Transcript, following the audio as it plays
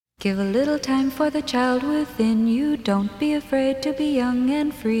Give a little time for the child within you. Don't be afraid to be young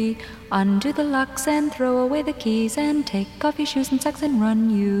and free. Undo the locks and throw away the keys and take off your shoes and socks and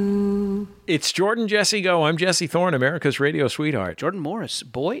run you. It's Jordan Jesse Go. I'm Jesse Thorne, America's radio sweetheart. Jordan Morris,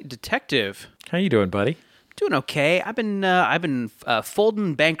 boy detective. How you doing, buddy? Doing okay. I've been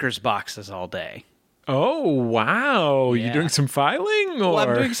folding bankers boxes all day. Oh, wow. Yeah. You doing some filing? Or? Well,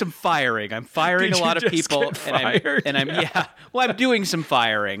 I'm doing some firing. I'm firing Did a lot you of just people, get fired? Well, I'm doing some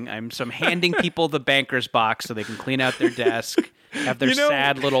firing. I'm handing people the banker's box so they can clean out their desk, have their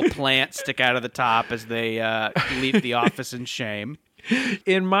sad little plant stick out of the top as they leave the office in shame.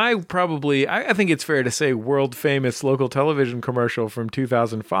 In my I think it's fair to say, world famous local television commercial from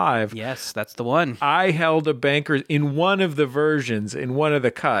 2005. Yes, that's the one. I held a banker's in one of the versions, in one of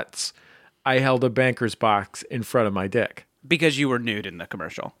the cuts. I held a banker's box in front of my dick. Because you were nude in the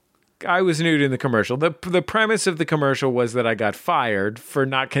commercial. I was nude in the commercial. The premise of the commercial was that I got fired for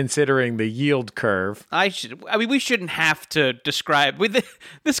not considering the yield curve. We shouldn't have to describe.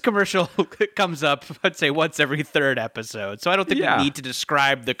 This commercial comes up, I'd say, once every third episode. So I don't think we need to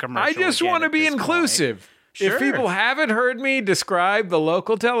describe the commercial. I just want to be inclusive. Sure. If people haven't heard me describe the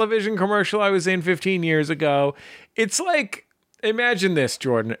local television commercial I was in 15 years ago, it's like... Imagine this,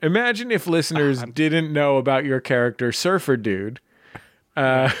 Jordan. Imagine if listeners didn't know about your character, Surfer Dude,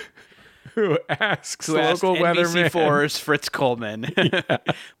 who asks local weatherman NBC4's Fritz Coleman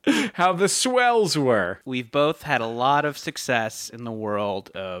how the swells were. We've both had a lot of success in the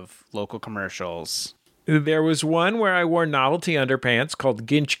world of local commercials. There was one where I wore novelty underpants called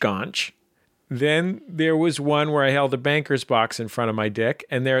Ginch Gonch. Then there was one where I held a banker's box in front of my dick.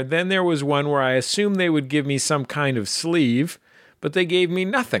 And then there was one where I assumed they would give me some kind of sleeve, but they gave me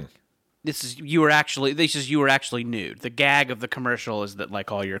nothing. You were actually nude. The gag of the commercial is that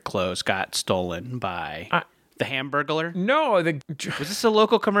like all your clothes got stolen by the Hamburglar. No, was this a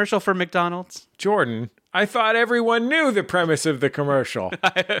local commercial for McDonald's? Jordan, I thought everyone knew the premise of the commercial.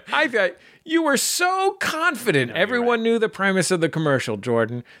 I thought you were so confident everyone knew the premise of the commercial,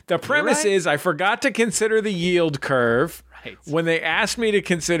 Jordan. The premise is I forgot to consider the yield curve. Right. When they asked me to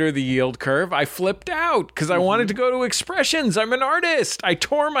consider the yield curve, I flipped out because I wanted to go to expressions. I'm an artist. I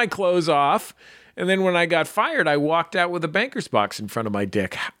tore my clothes off. And then when I got fired, I walked out with a banker's box in front of my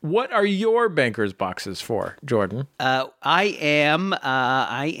dick. What are your banker's boxes for, Jordan? I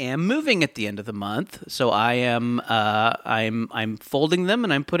am moving at the end of the month, so I'm folding them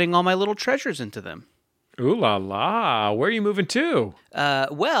and I'm putting all my little treasures into them. Ooh la la! Where are you moving to?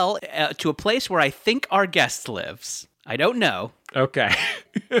 To a place where I think our guest lives. I don't know. Okay.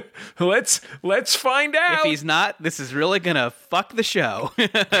 Let's find out. If he's not, this is really gonna fuck the show.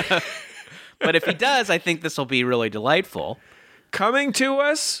 But if he does, I think this will be really delightful. Coming to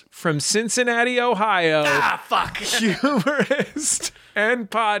us from Cincinnati, Ohio. Humorist and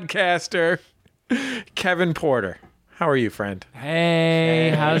podcaster, Kevin Porter. How are you, friend?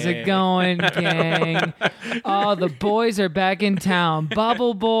 Hey, how's it going, gang? Oh, the boys are back in town.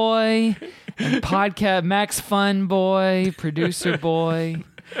 Bubble Boy, and podcast Max Fun Boy, producer boy.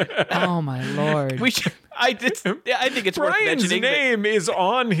 Oh my Lord. I think it's worth Brian's mentioning. name is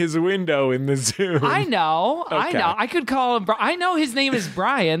on his window in the Zoom. I know. Okay. I know. I could call him. I know his name is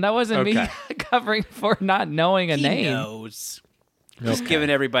Brian. That wasn't me covering for not knowing a name. He knows. Just giving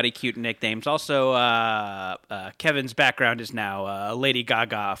everybody cute nicknames. Also, Kevin's background is now Lady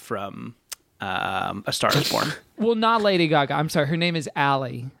Gaga from A Star Is Born. Well, not Lady Gaga. I'm sorry. Her name is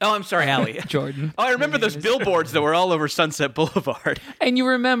Allie. Oh, I'm sorry, Allie. Jordan. Oh, I remember those billboards that were all over Sunset Boulevard. And you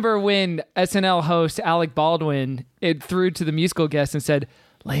remember when SNL host Alec Baldwin threw to the musical guest and said,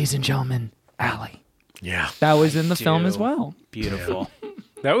 "Ladies and gentlemen, Allie." Yeah. That was in the film as well. Beautiful.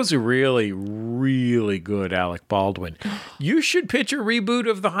 That was a really, really good Alec Baldwin. You should pitch a reboot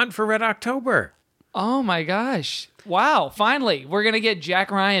of The Hunt for Red October. Oh my gosh. Wow. Finally, we're going to get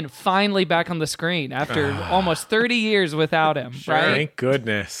Jack Ryan finally back on the screen after almost 30 years without him, right? Thank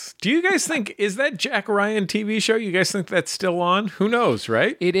goodness. Do you guys think, is that Jack Ryan TV show? You guys think that's still on? Who knows,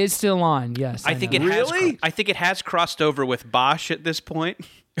 right? It is still on, yes. I think it has crossed over with Bosch at this point.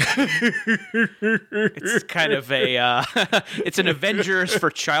 It's kind of it's an Avengers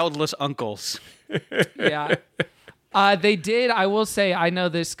for childless uncles. Yeah. They did, I will say, I know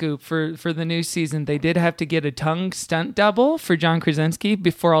this scoop, for the new season, they did have to get a tongue stunt double for John Krasinski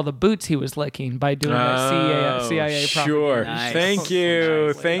before all the boots he was licking by doing that CIA propaganda. Sure. Nice. Thank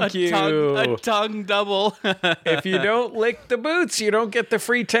you. Thank you. A tongue double. If you don't lick the boots, you don't get the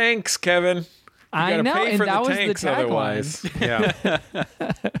free tanks, Kevin. I know, pay and for that the was the tanks tagline. otherwise. Yeah.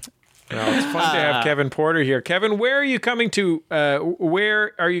 Well, it's fun to have Kevin Porter here. Kevin, where are you coming to?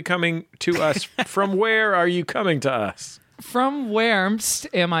 Where are you coming to us? From where are you coming to us? from where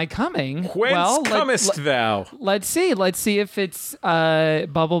am I coming? Whence comest thou? Let's see. Let's see if it's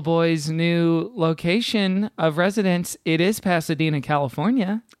Bubble Boy's new location of residence. It is Pasadena,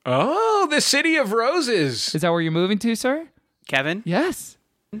 California. Oh, the city of roses. Is that where you're moving to, sir? Kevin, Yes.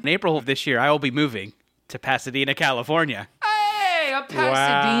 in April of this year, I will be moving to Pasadena, California. Hey, a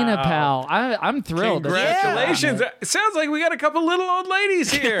Pasadena pal. I'm thrilled. Congratulations. It sounds like we got a couple little old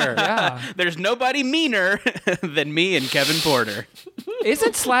ladies here. Yeah. There's nobody meaner than me and Kevin Porter.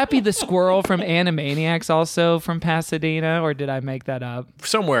 Isn't Slappy the squirrel from Animaniacs also from Pasadena, or did I make that up?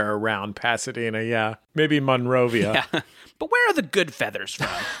 Somewhere around Pasadena, yeah. Maybe Monrovia. Yeah. But where are the good feathers from?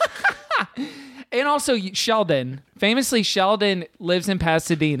 And also Sheldon. Famously, Sheldon lives in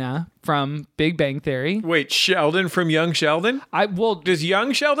Pasadena from Big Bang Theory. Wait, Sheldon from Young Sheldon? Does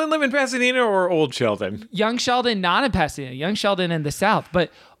Young Sheldon live in Pasadena or Old Sheldon? Young Sheldon not in Pasadena. Young Sheldon in the South.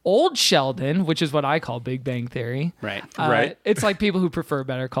 But Old Sheldon, which is what I call Big Bang Theory. Right. Right. It's like people who prefer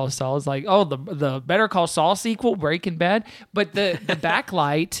Better Call Saul. It's like, oh, the Better Call Saul sequel, Breaking Bad. But the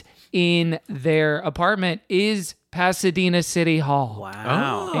backlight in their apartment is Pasadena City Hall.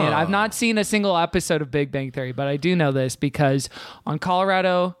 Wow. And I've not seen a single episode of Big Bang Theory, but I do know this because on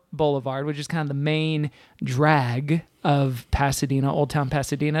Colorado Boulevard, which is kind of the main drag of Pasadena, Old Town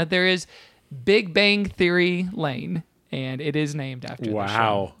Pasadena, there is Big Bang Theory Lane, and it is named after the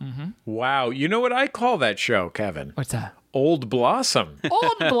show. Wow. You know what I call that show, Kevin? What's that? Old Blossom.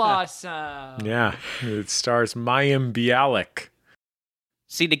 Old Blossom. Yeah. It stars Mayim Bialik.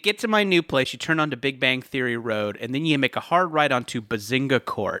 See, to get to my new place, you turn onto Big Bang Theory Road, and then you make a hard right onto Bazinga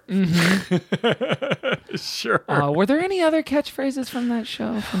Court. Sure. Were there any other catchphrases from that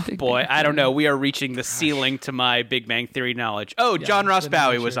show? From Big Boy, Bang I don't know. We are reaching the ceiling to my Big Bang Theory knowledge. Oh, John Ross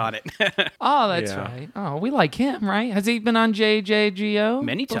Bowie was on it. Oh, that's Yeah. right. Oh, we like him, right? Has he been on JJGO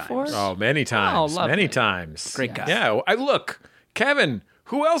Many before? times. Oh, many times. lovely. Many times. Great guy. Yeah. Look, Kevin,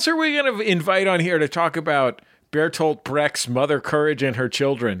 who else are we going to invite on here to talk about Bertolt Brecht's Mother Courage and Her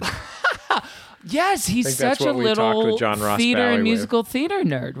Children? Yes, he's think that's such a what we talked little with John Ross theater Bowie and with. musical theater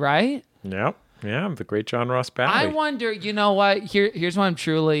nerd, right? Yep. Yeah, the great John Ross Bowie. I wonder, you know what? Here's what I'm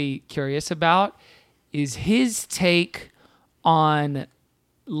truly curious about is his take on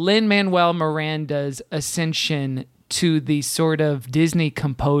Lin-Manuel Miranda's ascension to the sort of Disney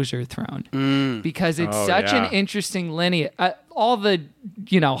composer throne. Because it's such an interesting lineage. All the,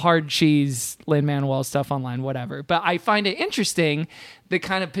 hard cheese Lin-Manuel stuff online, whatever. But I find it interesting the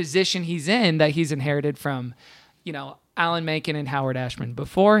kind of position he's in that he's inherited from, Alan Menken and Howard Ashman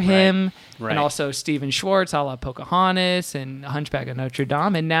before him, Right. and also Stephen Schwartz, a la Pocahontas and Hunchback of Notre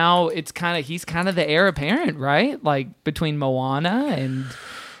Dame. And now he's kind of the heir apparent, right? Like between Moana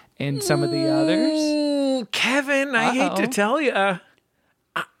and some of the others. Kevin, I hate to tell you,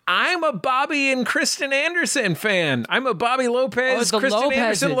 I'm a Bobby and Kristen Anderson fan. I'm a Bobby Lopez, the Kristen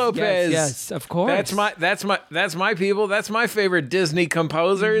Anderson Lopezes. Lopez. Yes, of course. That's my people. That's my favorite Disney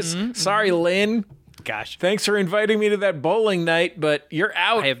composers. Sorry, Lynn. Gosh. Thanks for inviting me to that bowling night, but you're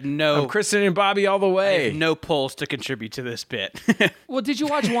out. I have no- I'm Kristen and Bobby all the I way. have no polls to contribute to this bit. Well, did you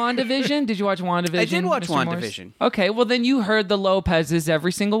watch WandaVision? Did you watch WandaVision? I did watch Mr. Morris? WandaVision. Okay, well then you heard the Lopezes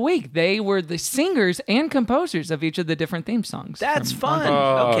every single week. They were the singers and composers of each of the different theme songs. That's from fun.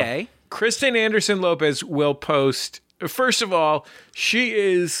 WandaVision. Okay. Kristen Anderson Lopez will post. First of all, she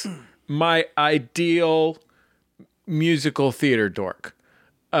is my ideal musical theater dork.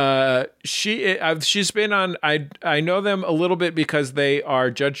 She's been on. I know them a little bit because they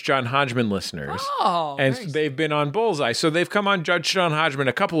are Judge John Hodgman listeners, and they've been on Bullseye. So they've come on Judge John Hodgman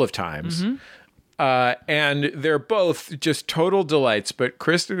a couple of times, and they're both just total delights. But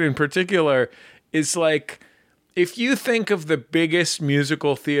Kristen in particular is like, if you think of the biggest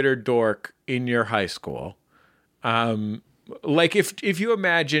musical theater dork in your high school, like if you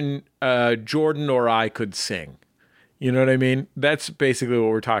imagine Jordan or I could sing. You know what I mean? That's basically what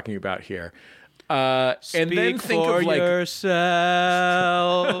we're talking about here. And then think for of like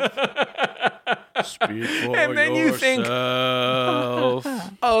yourself. Speak for And then you think yourself.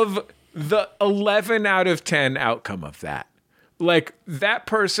 of the 11 out of 10 outcome of that. Like that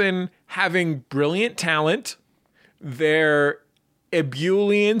person having brilliant talent, their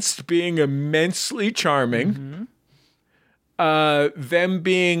ebullience being immensely charming, them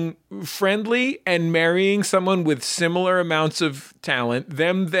being friendly and marrying someone with similar amounts of talent,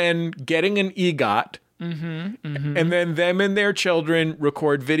 them then getting an EGOT, and then them and their children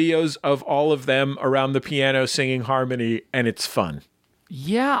record videos of all of them around the piano singing harmony, and it's fun.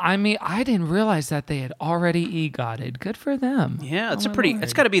 Yeah, I mean, I didn't realize that they had already EGOTed. Good for them. Yeah, it's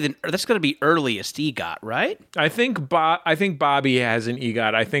that's got to be earliest EGOT, right? I think Bobby has an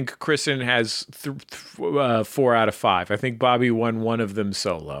EGOT. I think Kristen has 4 out of 5. I think Bobby won one of them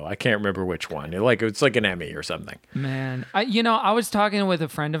solo. I can't remember which one. It's like an Emmy or something. Man, I was talking with a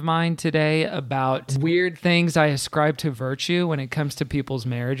friend of mine today about weird things I ascribe to virtue when it comes to people's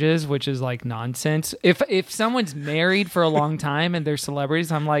marriages, which is like nonsense. If someone's married for a long time and they're celebrities,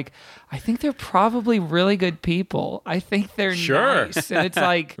 I'm like, I think they're probably really good people. I think they're nice. And it's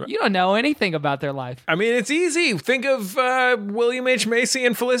like, you don't know anything about their life. I mean, it's easy. Think of William H. Macy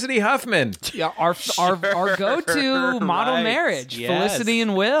and Felicity Huffman. Yeah, our go-to model marriage, Yes. Felicity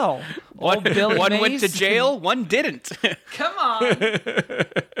and Will. One went to jail, one didn't. Come on.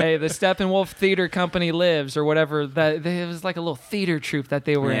 Hey, the Steppenwolf Theater Company lives, or whatever. It was like a little theater troupe that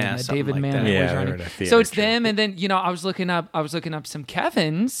they were in. That David like Mamet that. was running. So it's them, and then I was looking up some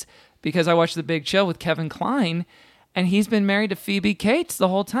Kevins because I watched The Big Chill with Kevin Kline, and he's been married to Phoebe Cates the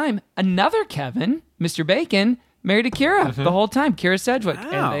whole time. Another Kevin, Mr. Bacon, married to Kira the whole time, Kira Sedgwick,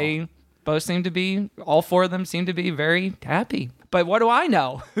 and they both seem to be, all 4 of them seem to be very happy. But what do I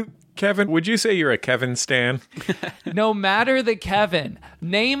know? Kevin, would you say you're a Kevin stan? No matter the Kevin,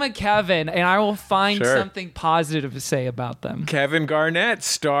 name a Kevin, and I will find something positive to say about them. Kevin Garnett,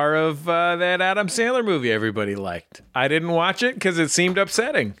 star of that Adam Sandler movie everybody liked. I didn't watch it because it seemed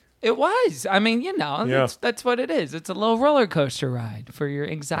upsetting. It was. I mean, that's what it is. It's a little roller coaster ride for your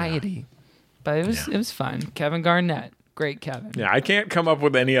anxiety. But it was fun. Kevin Garnett. Great Kevin. Yeah, I can't come up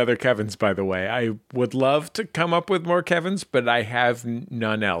with any other Kevins, by the way. I would love to come up with more Kevins, but I have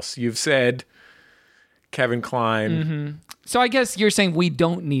none else. You've said Kevin Kline. Mm-hmm. So I guess you're saying we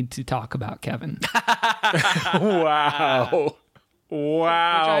don't need to talk about Kevin. Wow. Wow.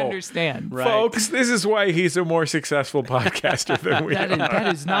 Which I understand. Right. Folks, this is why he's a more successful podcaster than we are.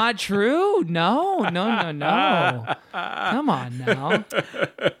 That is not true. No. Come on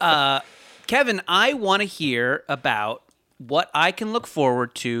now. Kevin, I want to hear about what I can look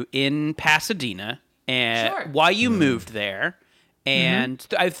forward to in Pasadena and why you moved there. And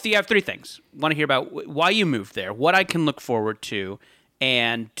I have 3 things. Want to hear about why you moved there, what I can look forward to,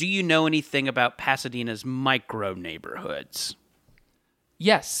 and do you know anything about Pasadena's micro neighborhoods?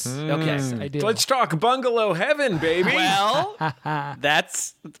 Yes. Okay. Yes, I do. Let's talk bungalow heaven, baby. Well,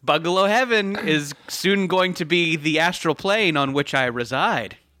 that's Bungalow Heaven is soon going to be the astral plane on which I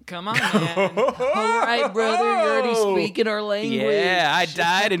reside. Come on, man. All right, brother. You're already speaking our language. Yeah, I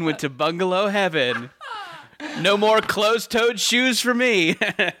died and went to Bungalow Heaven. No more closed-toed shoes for me.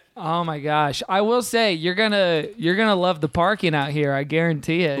 Oh my gosh. I will say you're gonna love the parking out here, I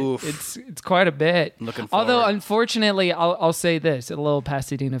guarantee it. Oof. It's quite a bit. Looking forward. Although unfortunately I'll say this, a little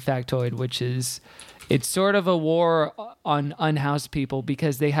Pasadena factoid, which is it's sort of a war on unhoused people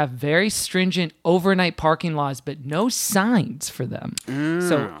because they have very stringent overnight parking laws, but no signs for them.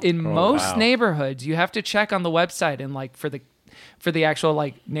 So in most neighborhoods, you have to check on the website and like for the actual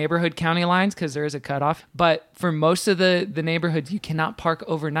like neighborhood county lines because there is a cutoff. But for most of the neighborhoods, you cannot park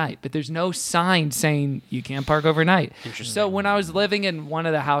overnight. But there's no sign saying you can't park overnight. So when I was living in one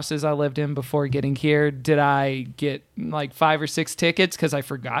of the houses I lived in before getting here, did I get like 5 or 6 tickets because I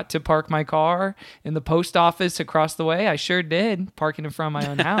forgot to park my car in the post office across the way? I sure did, parking in front of my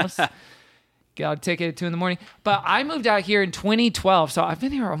own house. Got a ticket at 2 a.m. But I moved out here in 2012, so I've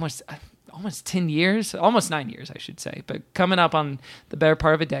been here almost 10 years, almost 9 years, I should say, but coming up on the better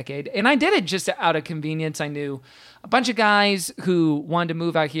part of a decade. And I did it just out of convenience. I knew a bunch of guys who wanted to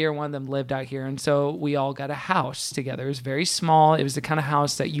move out here. One of them lived out here. And so we all got a house together. It was very small. It was the kind of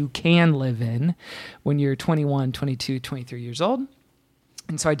house that you can live in when you're 21, 22, 23 years old.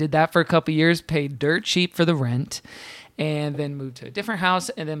 And so I did that for a couple years, paid dirt cheap for the rent, and then moved to a different house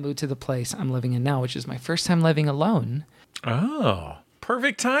and then moved to the place I'm living in now, which is my first time living alone. Oh.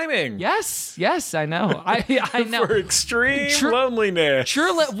 Perfect timing. Yes, I know. I know. For extreme loneliness.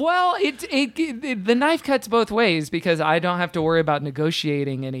 Sure. Well, the knife cuts both ways because I don't have to worry about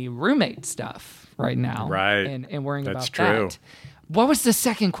negotiating any roommate stuff right now. Right. And worrying That's about true. that. What was the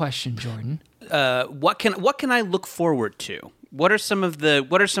second question, Jordan? What can I look forward to? What are some of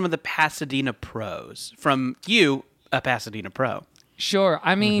the Pasadena pros from you, a Pasadena pro? Sure.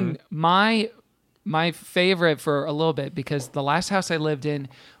 I mean, my favorite for a little bit, because the last house I lived in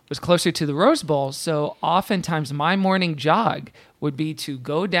was closer to the Rose Bowl. So oftentimes my morning jog would be to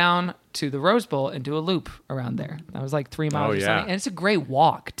go down to the Rose Bowl and do a loop around there. That was like 3 miles or something. And it's a great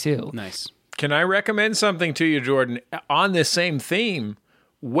walk too. Nice. Can I recommend something to you, Jordan, on this same theme?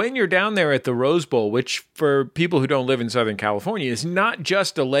 When you're down there at the Rose Bowl, which for people who don't live in Southern California is not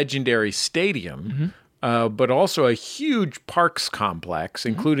just a legendary stadium, but also a huge parks complex,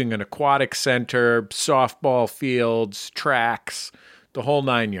 including an aquatic center, softball fields, tracks, the whole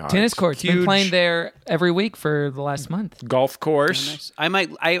 9 yards. Tennis courts. Huge Been playing there every week for the last month. golf course. Nice. I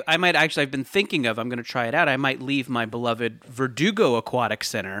might actually, I've been thinking of, I'm going to try it out. I might leave my beloved Verdugo Aquatic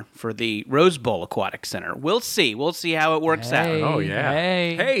Center for the Rose Bowl Aquatic Center. We'll see. We'll see how it works out. Oh yeah.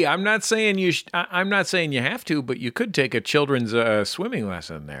 Hey. I'm not saying I'm not saying you have to, but you could take a children's swimming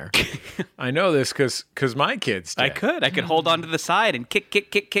lesson there. I know this because my kids did. I could hold on to the side and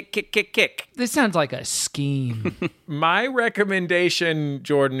kick. This sounds like a scheme. My recommendation,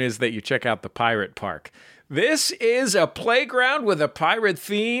 Jordan, is that you check out the Pirate Park. This is a playground with a pirate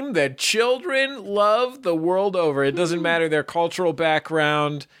theme that children love the world over. It doesn't matter their cultural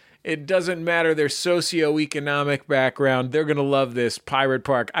background. It doesn't matter their socioeconomic background. They're going to love this Pirate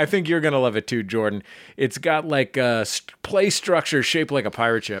Park. I think you're going to love it too, Jordan. It's got like a play structure shaped like a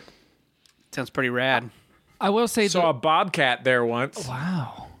pirate ship. Sounds pretty rad. I will say Saw a bobcat there once.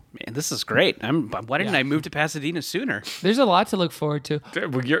 wow. Man, this is great. Why didn't I move to Pasadena sooner? There's a lot to look forward to.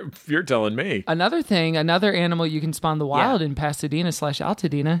 Well, you're telling me. Another animal you can spawn the wild in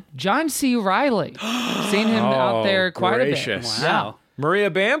Pasadena/Altadena, John C. Reilly. Seen him out there quite gracious. a bit. Wow. Maria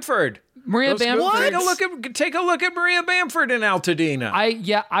Bamford. Maria Bamford. Take a look at Maria Bamford in Altadena. I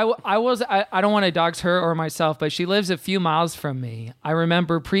don't want to dox her or myself, but she lives a few miles from me. I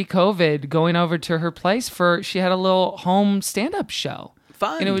remember pre-COVID going over to her place she had a little home stand-up show.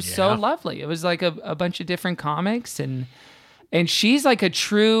 Fun. And it was so lovely. It was like a bunch of different comics and she's like a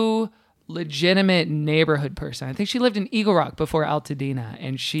true legitimate neighborhood person. I think she lived in Eagle Rock before Altadena,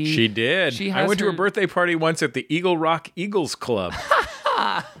 and she did. I went to a birthday party once at the Eagle Rock Eagles Club.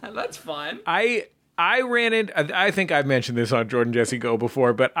 That's fun. I ran into, I think I've mentioned this on Jordan Jesse Go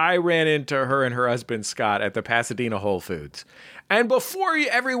before, but I ran into her and her husband Scott at the Pasadena Whole Foods. And before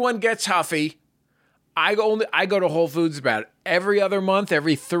everyone gets huffy, I go to Whole Foods about every other month,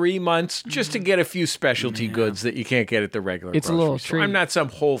 every 3 months, just to get a few specialty goods that you can't get at the regular It's a grocery little store. treat. I'm not some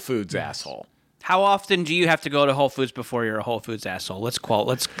Whole Foods asshole. How often do you have to go to Whole Foods before you're a Whole Foods asshole? Let's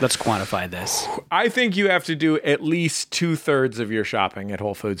quantify this. I think you have to do at least 2/3 of your shopping at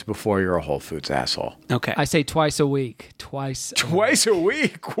Whole Foods before you're a Whole Foods asshole. Okay. I say twice a week. Twice a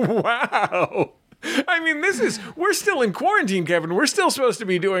week? Wow. I mean, we're still in quarantine, Kevin. We're still supposed to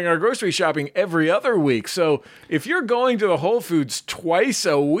be doing our grocery shopping every other week. So if you're going to the Whole Foods twice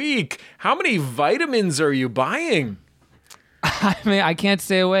a week, how many vitamins are you buying? I mean, I can't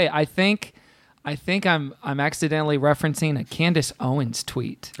stay away. I think I'm accidentally referencing a Candace Owens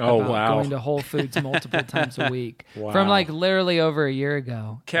tweet about going to Whole Foods multiple times a week from like literally over a year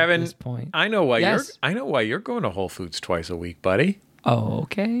ago. Kevin, at this point. I know why Yes. you're going to Whole Foods twice a week, buddy. Oh,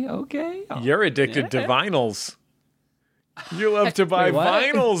 okay. Oh, You're addicted to vinyls. You love to buy Wait, what?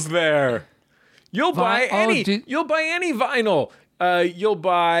 vinyls there. You'll buy any vinyl. You'll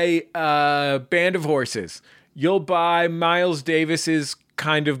buy Band of Horses. You'll buy Miles Davis's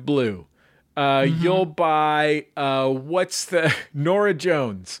Kind of Blue. You'll buy Nora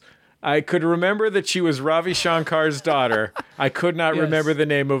Jones. I could remember that she was Ravi Shankar's daughter. I could not remember the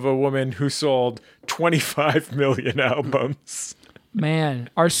name of a woman who sold 25 million albums. Man,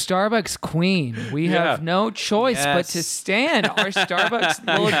 our Starbucks queen. We have no choice but to stand our Starbucks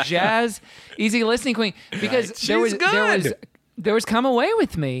little jazz, easy listening queen. Because there was Come Away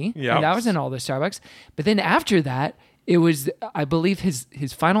With Me, and that was in all the Starbucks. But then after that, it was, I believe,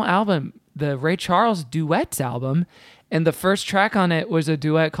 his final album, the Ray Charles Duets album. And the first track on it was a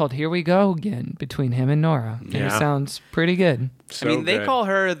duet called Here We Go Again between him and Nora. And it sounds pretty good. They call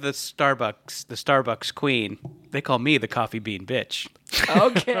her the Starbucks queen. They call me the coffee bean bitch.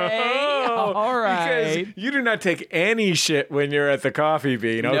 Okay. All right. Because you do not take any shit when you're at the Coffee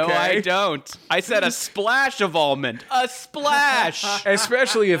Bean, okay? No, I don't. I said a splash of almond. A splash.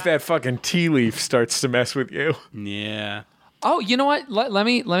 Especially if that fucking tea leaf starts to mess with you. Yeah. Oh, you know what? Let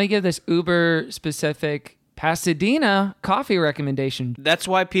me give this uber specific Pasadena coffee recommendation. That's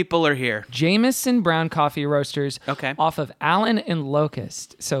why people are here. Jameson Brown Coffee Roasters. Okay. Off of Allen and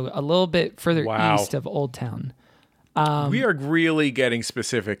Locust. So a little bit further east of Old Town. We are really getting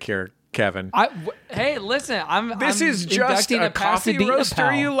specific here, Kevin. Hey, listen, I'm is just inducting a coffee Pasadena roaster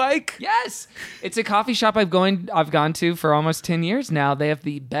pal. you like? Yes. It's a coffee shop I've gone to for almost 10 years now. They have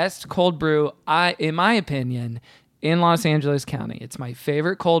the best cold brew, in my opinion, in Los Angeles County. It's my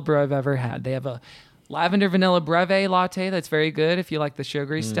favorite cold brew I've ever had. They have a lavender vanilla breve latte that's very good if you like the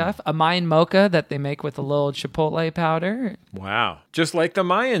sugary stuff. A Mayan mocha that they make with a little chipotle powder. Wow. Just like the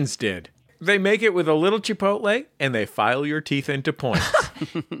Mayans did. They make it with a little chipotle and they file your teeth into points.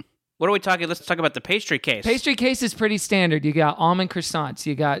 What are we talking? Let's talk about the pastry case. Pastry case is pretty standard. You got almond croissants.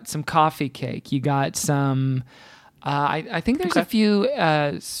 You got some coffee cake. You got some. I think there's a few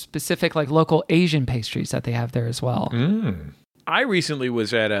specific like local Asian pastries that they have there as well. I recently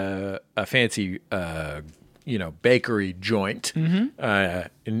was at a fancy, bakery joint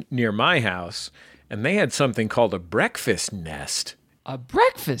near my house, and they had something called a breakfast nest. A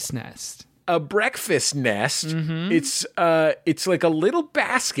breakfast nest. A breakfast nest. It's like a little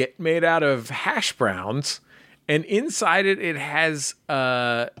basket made out of hash browns, and inside it has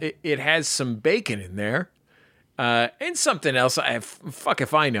some bacon in there, and something else. Fuck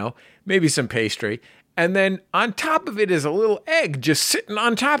if I know. Maybe some pastry, and then on top of it is a little egg just sitting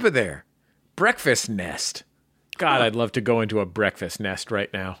on top of there. Breakfast nest. God, I'd love to go into a breakfast nest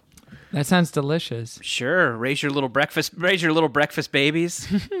right now. That sounds delicious. Sure, raise your little breakfast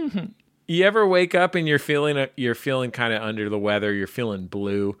babies. You ever wake up and you're feeling kind of under the weather, you're feeling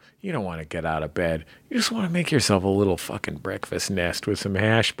blue, you don't want to get out of bed. You just want to make yourself a little fucking breakfast nest with some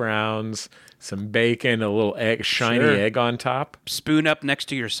hash browns, some bacon, a little egg, shiny egg on top. Spoon up next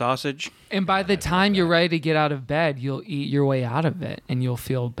to your sausage. And by the time you're ready to get out of bed, you'll eat your way out of it and you'll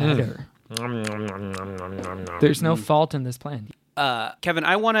feel better. There's no fault in this plan. Kevin,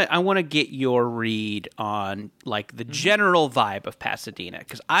 I want to get your read on like the general vibe of Pasadena,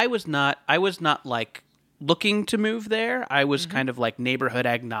 because I was not like looking to move there. I was kind of like neighborhood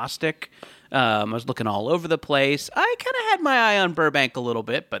agnostic. I was looking all over the place. I kind of had my eye on Burbank a little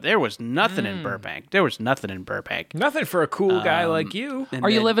bit, but there was nothing in Burbank. Nothing for a cool guy like you. Are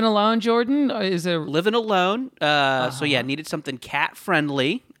you living alone, Jordan? Or is there living alone? So yeah, needed something cat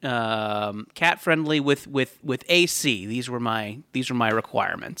friendly. With AC. These were my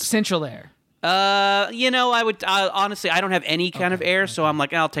requirements. central air? I would honestly, I don't have any kind of air, so I'm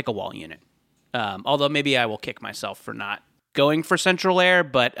like, I'll take a wall unit. Although maybe I will kick myself for not going for central air,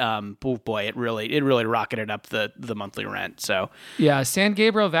 but boy, it really rocketed up the monthly rent. So yeah, San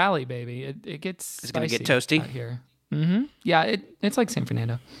Gabriel Valley, baby, it gets it's gonna get toasty out here. Yeah, it's like San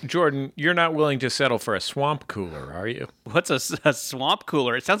Fernando. Jordan, you're not willing to settle for a swamp cooler, are you? What's a swamp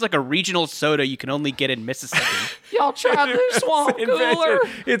cooler? It sounds like a regional soda you can only get in Mississippi. Y'all tried the swamp cooler?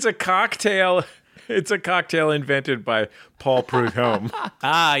 It's a cocktail. It's a cocktail invented by Paul Prudhomme.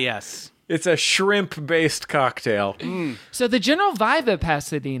 Ah, yes. It's a shrimp-based cocktail. So the general vibe of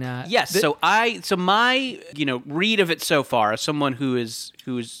Pasadena. Yes. So my read of it so far, as someone who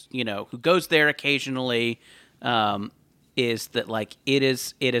goes there occasionally, is that like it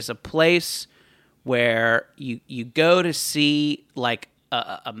is a place where you go to see like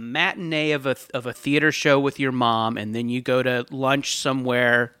a matinee of a theater show with your mom, and then you go to lunch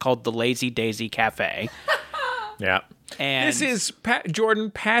somewhere called the Lazy Daisy Cafe. Yeah. And this is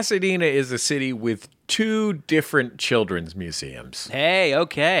Jordan. Pasadena is a city with 2 different children's museums. Hey,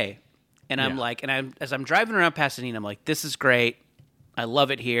 okay. And I'm like, as I'm driving around Pasadena, I'm like, this is great. I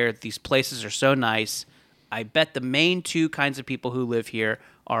love it here. These places are so nice. I bet the main 2 kinds of people who live here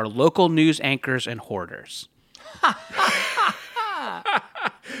are local news anchors and hoarders.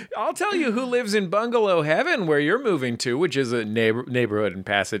 I'll tell you who lives in Bungalow Heaven, where you're moving to, which is a neighborhood in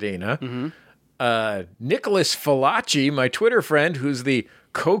Pasadena. Nicholas Falacci, my Twitter friend, who's the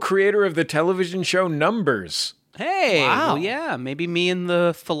co-creator of the television show Numbers. Hey, wow. Well, yeah, maybe me and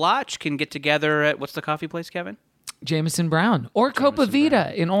the Falach can get together at, what's the coffee place, Kevin? Jameson Brown or Copa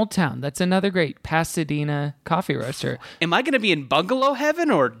Vida in Old Town. That's another great Pasadena coffee roaster. Am I going to be in Bungalow Heaven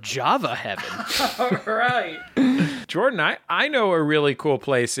or Java Heaven? All right. Jordan, I know a really cool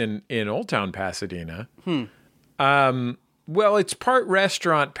place in Old Town Pasadena. Well, it's part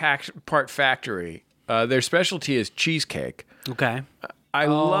restaurant, part factory. Their specialty is cheesecake. Okay. I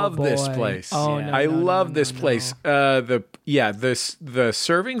love this place. Oh, no, I no, love no, this no, place. The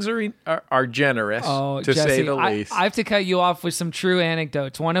servings are generous, to Jesse, say the least. I have to cut you off with some true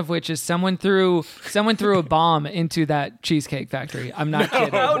anecdotes. One of which is someone threw a bomb into that cheesecake factory. I'm not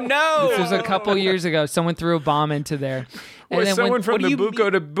kidding. Oh no! This was a couple years ago. Someone threw a bomb into there. Was someone from the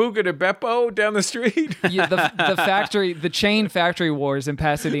Buca de Beppo down the street? Yeah, the chain factory wars in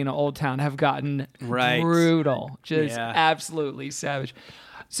Pasadena Old Town have gotten brutal, just absolutely savage.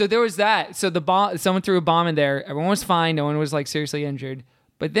 So there was that. So the bomb, someone threw a bomb in there. Everyone was fine. No one was like seriously injured.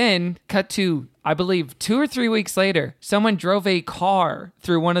 But then cut to I believe 2 or 3 weeks later, someone drove a car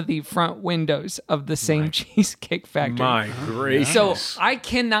through one of the front windows of the same Cheesecake Factory. My gracious. So I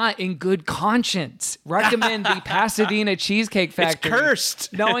cannot, in good conscience, recommend the Pasadena Cheesecake Factory. It's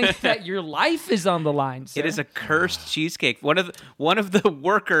cursed. Knowing that your life is on the line. Sir. It is a cursed cheesecake. One of the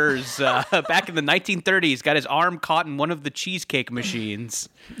workers back in the 1930s got his arm caught in one of the cheesecake machines.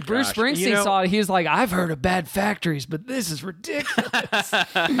 Bruce Springsteen saw it. He was like, "I've heard of bad factories, but this is ridiculous."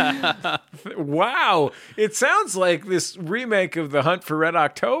 Wow. It sounds like this remake of The Hunt for Red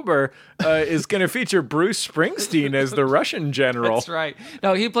October is going to feature Bruce Springsteen as the Russian general. That's right.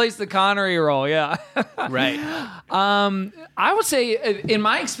 No, he plays the Connery role. Yeah. Right. I would say, in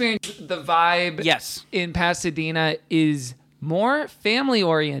my experience, the vibe in Pasadena is more family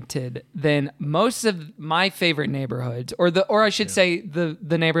oriented than most of my favorite neighborhoods, or I should say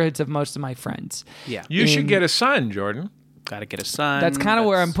the neighborhoods of most of my friends. Yeah. You should get a son, Jordan. Got to get a son. That's kind of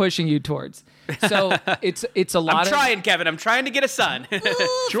where I'm pushing you towards. So it's a lot. I'm trying, Kevin. I'm trying to get a son.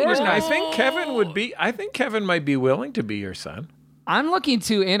 Jordan, I think Kevin might be willing to be your son. I'm looking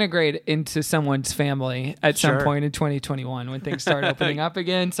to integrate into someone's family at some point in 2021 when things start opening up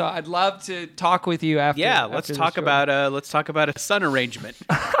again. So I'd love to talk with you after. Yeah, let's talk about a son arrangement.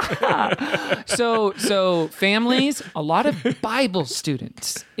 So families, a lot of Bible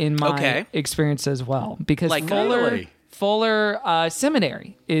students in my experience as well, because Fuller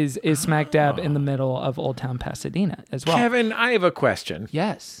Seminary is smack dab in the middle of Old Town Pasadena as well. Kevin, I have a question.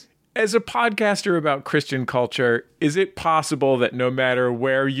 Yes. As a podcaster about Christian culture, is it possible that no matter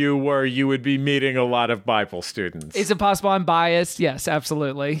where you were, you would be meeting a lot of Bible students? Is it possible I'm biased? Yes,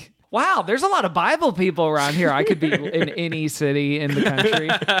 absolutely. Wow, there's a lot of Bible people around here. I could be in any city in the country.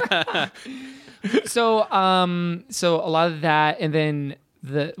 So a lot of that, and then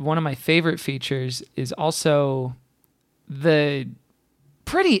one of my favorite features is also the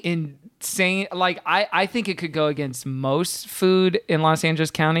pretty insane, like I think it could go against most food in Los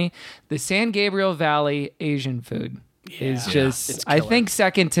Angeles County. The San Gabriel Valley Asian food is just, I think,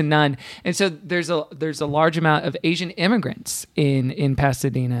 second to none. And so there's a large amount of Asian immigrants in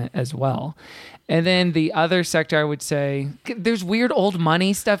Pasadena as well. And then the other sector, I would say, there's weird old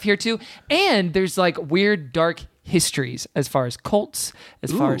money stuff here too. And there's like weird dark histories as far as cults,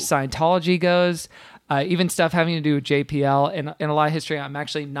 as far as Scientology goes. Even stuff having to do with JPL and a lot of history I'm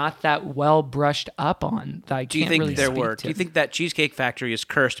actually not that well brushed up on. That I can't really speak to. Do you think that Cheesecake Factory is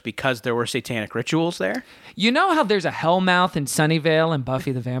cursed because there were satanic rituals there? You know how there's a Hellmouth in Sunnyvale and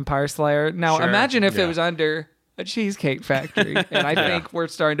Buffy the Vampire Slayer? Now imagine if it was under a Cheesecake Factory. And I think we're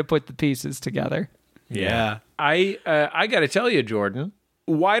starting to put the pieces together. Yeah. I got to tell you, Jordan,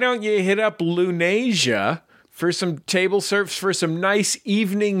 why don't you hit up Lunasia for some table service for some nice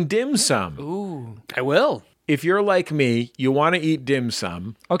evening dim sum? Ooh. I will. If you're like me, you want to eat dim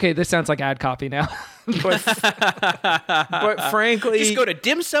sum. Okay, this sounds like ad copy now. But frankly... Just go to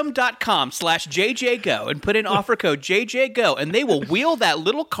dimsum.com/JJGo and put in offer code JJGo, and they will wheel that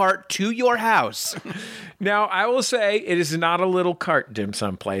little cart to your house. Now, I will say it is not a little cart dim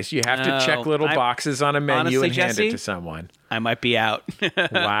sum place. You have to check little boxes on a menu honestly, and hand Jesse, it to someone. I might be out.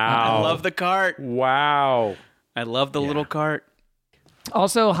 Wow. I love the cart. Wow. I love the little cart.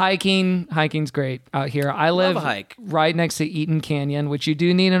 Also, hiking's great out here. I live right next to Eaton Canyon, which you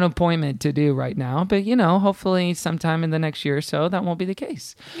do need an appointment to do right now. But, hopefully sometime in the next year or so, that won't be the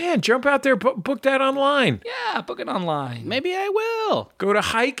case. Yeah, jump out there, book that online. Yeah, book it online. Maybe I will. Go to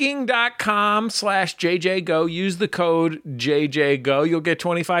hiking.com/JJGo. Use the code JJGo. You'll get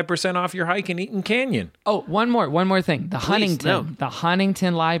 25% off your hike in Eaton Canyon. Oh, one more thing. The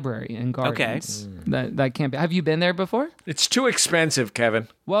Huntington Library and Gardens. Okay. That can't be. Have you been there before? It's too expensive, Kevin.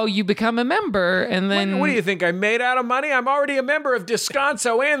 Well, you become a member, and then... What do you think? I'm made out of money? I'm already a member of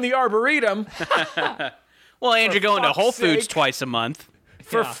Descanso and the Arboretum. Well, and you're going to Whole Foods twice a month.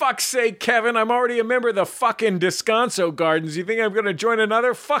 For fuck's sake, Kevin, I'm already a member of the fucking Descanso Gardens. You think I'm going to join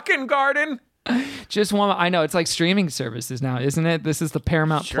another fucking garden? Just one. I know, it's like streaming services now, isn't it? This is the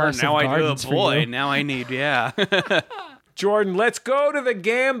Paramount Plus of gardens for you. Now I need, Jordan, let's go to the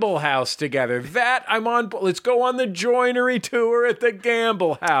Gamble House together. That I'm on. Let's go on the joinery tour at the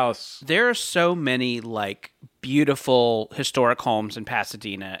Gamble House. There are so many beautiful historic homes in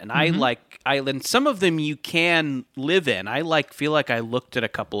Pasadena, and I like islands. Some of them you can live in. I feel like I looked at a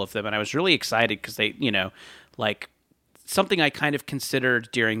couple of them, and I was really excited because they, something I kind of considered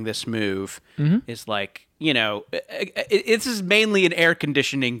during this move is this is mainly an air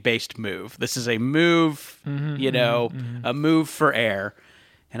conditioning based move. This is a move, a move for air.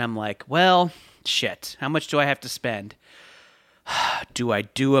 And I'm like, well, shit, how much do I have to spend? do I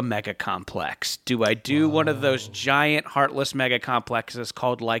do a mega complex? Do I do one of those giant heartless mega complexes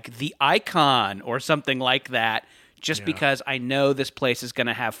called like the Icon or something like that? Just because I know this place is going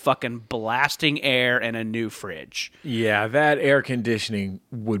to have fucking blasting air and a new fridge. Yeah, that air conditioning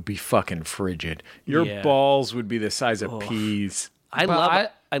would be fucking frigid. Your balls would be the size of peas. I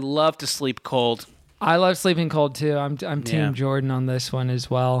love to sleep cold. I love sleeping cold too. I'm Team Jordan on this one as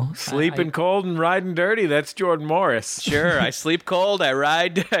well. Sleeping cold and riding dirty. That's Jordan Morris. Sure, I sleep cold. I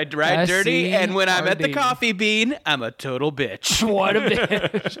ride dirty, and when I'm at the Coffee Bean, I'm a total bitch. What a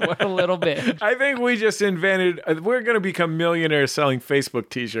bitch! What a little bitch! I think we just invented. We're going to become millionaires selling Facebook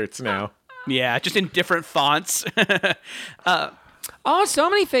T-shirts now. Yeah, just in different fonts. Oh, so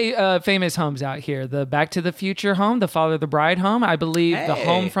many famous homes out here. The Back to the Future home, the Father the Bride home. I believe the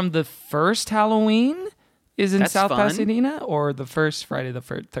home from the first Halloween is in South Pasadena, or the first Friday the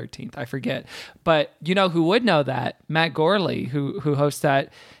 13th. I forget. But you know who would know that? Matt Gorley, who hosts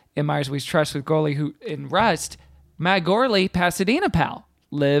that in Myers We Trust with Gorley, who in Rust. Matt Gorley, Pasadena pal,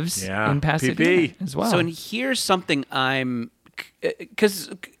 lives in Pasadena as well. So, and here's something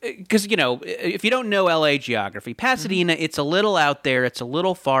because you know, if you don't know LA geography, Pasadena, it's a little out there, it's a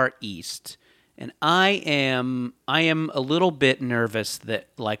little far east, and I am a little bit nervous that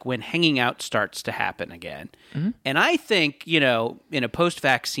like when hanging out starts to happen again, and I think, you know, in a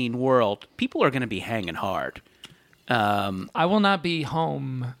post-vaccine world, people are going to be hanging hard. I will not be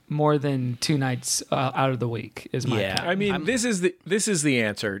home more than 2 nights out of the week. Is my plan. I mean, this is the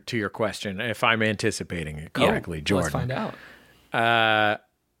answer to your question. If I'm anticipating it correctly, Jordan. Let's find out.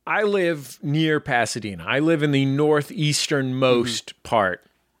 I live near Pasadena. I live in the northeasternmost part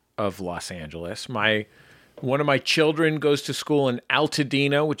of Los Angeles. One of my children goes to school in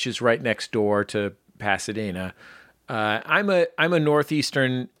Altadena, which is right next door to Pasadena. I'm a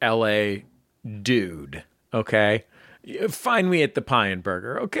northeastern LA dude. Okay, find me at the Pie and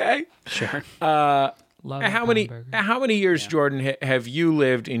Burger. Okay, sure. How many years, Jordan, have you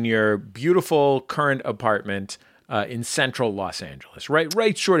lived in your beautiful current apartment? In central Los Angeles,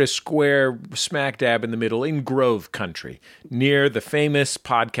 right sort of square smack dab in the middle in Grove Country, near the famous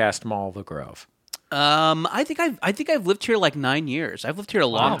podcast mall, The Grove. I think I've lived here like 9 years. I've lived here a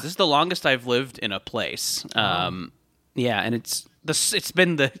long. This is the longest I've lived in a place. Yeah, and it's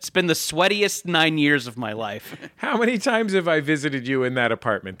been the sweatiest 9 years of my life. How many times have I visited you in that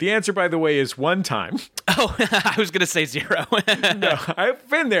apartment? The answer, by the way, is 1 time. Oh, I was going to say 0. No, I've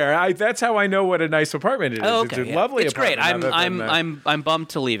been there. That's how I know what a nice apartment it is. Oh, okay, it's a lovely apartment. It's great. I'm bummed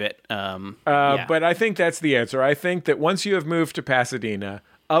to leave it. But I think that's the answer. I think that once you have moved to Pasadena,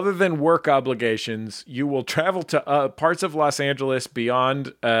 other than work obligations, you will travel to parts of Los Angeles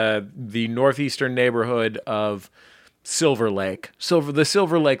beyond the northeastern neighborhood of Silver Lake, the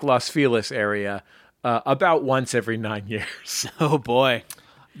Silver Lake, Los Feliz area, about once every 9 years. Oh boy!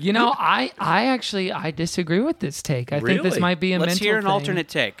 You know, I disagree with this take. I think this might be a mental thing. Let's hear an alternate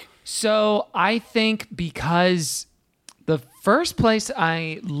take. So I think because the first place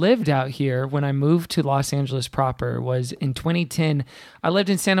I lived out here when I moved to Los Angeles proper was in 2010. I lived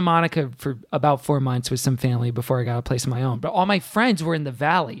in Santa Monica for about 4 months with some family before I got a place of my own. But all my friends were in the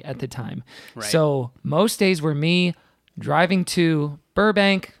Valley at the time. Right. So most days were me driving to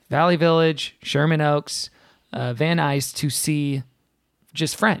Burbank, Valley Village, Sherman Oaks, Van Nuys to see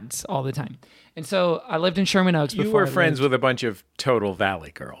just friends all the time. And so I lived in Sherman Oaks before. You were friends with a bunch of Total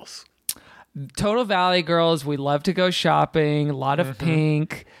Valley girls. Total Valley girls. We love to go shopping. A lot of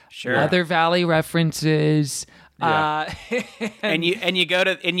Pink. Sure. Other Valley references. Yeah. and you go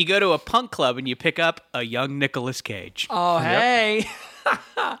to a punk club and you pick up a young Nicolas Cage. Oh, hey.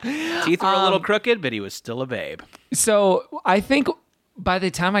 Teeth were a little crooked, but he was still a babe. So I think by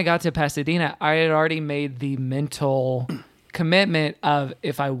the time I got to Pasadena, I had already made the mental commitment of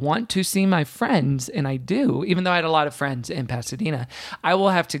if I want to see my friends, and I do, even though I had a lot of friends in Pasadena, I will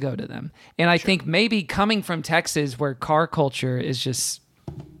have to go to them. And I think maybe coming from Texas where car culture is just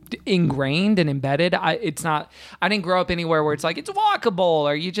ingrained and embedded, I didn't grow up anywhere where it's like it's walkable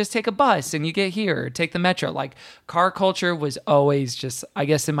or you just take a bus and you get here or take the metro. Like car culture was always just, I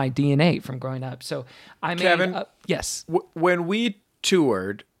guess, in my DNA from growing up. So I made Kevin, yes. When we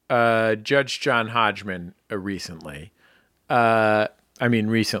toured Judge John Hodgman recently,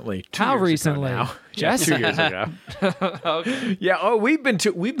 recently. How recently? Now. Just 2 years ago. Okay. Yeah. Oh, we've been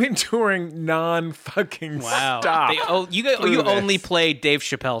touring non-fucking stop. You only played Dave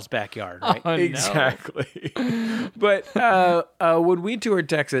Chappelle's backyard, right? Oh, exactly. But when we toured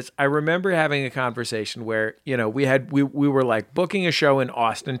Texas, I remember having a conversation where we were like booking a show in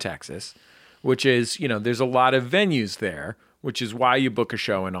Austin, Texas, which is there's a lot of venues there, which is why you book a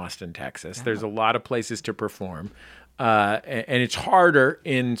show in Austin, Texas. There's a lot of places to perform. and it's harder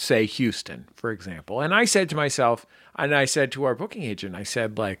in, say, Houston, for example. And I said to myself, and I said to our booking agent, I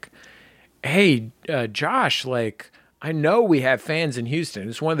said, like, hey, Josh, like, I know we have fans in Houston.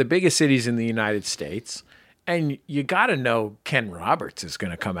 It's one of the biggest cities in the United States. And you got to know Ken Roberts is going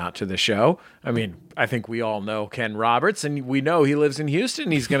to come out to the show. I mean, I think we all know Ken Roberts, and we know he lives in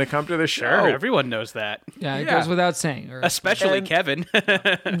Houston. He's going to come to the show. Sure, everyone knows that. Yeah, it goes without saying. Especially Kevin.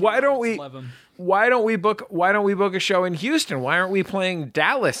 Why don't we? Love him. Why don't we book a show in Houston? Why aren't we playing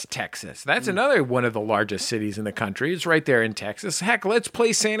Dallas, Texas? That's another one of the largest cities in the country. It's right there in Texas. Heck, let's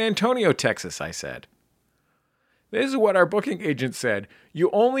play San Antonio, Texas, I said. This is what our booking agent said. You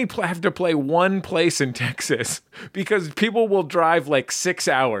only have to play one place in Texas because people will drive like 6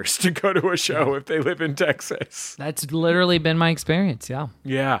 hours to go to a show if they live in Texas. That's literally been my experience, yeah.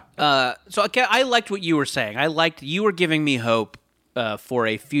 Yeah. So I liked what you were saying. You were giving me hope for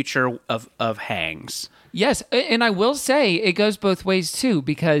a future of hangs. Yes, and I will say it goes both ways too,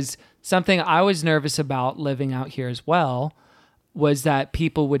 because something I was nervous about living out here as well was that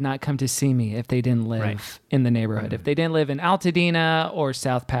people would not come to see me if they didn't live in the neighborhood, if they didn't live in Altadena or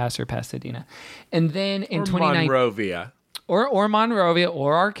South Pass or Pasadena. And then in 2019... Monrovia. Or Monrovia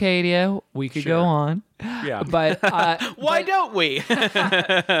or Arcadia. We could go on. Yeah. But why don't we?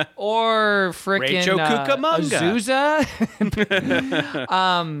 Or frickin' Rancho Cucamonga.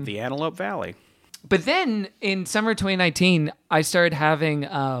 Azusa. The Antelope Valley. But then in summer 2019, I started having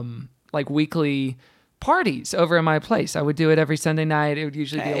like weekly parties over at my place. I would do it every Sunday night. It would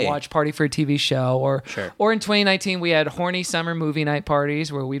usually be a watch party for a TV show, or in 2019 we had horny summer movie night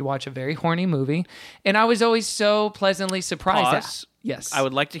parties where we'd watch a very horny movie, and I was always so pleasantly surprised. Pause. Yes, I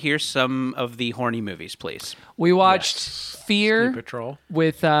would like to hear some of the horny movies, please. We watched Fear Ski Patrol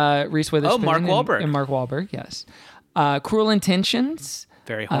with Reese Witherspoon. Mark Wahlberg. And Mark Wahlberg. Yes. Cruel Intentions.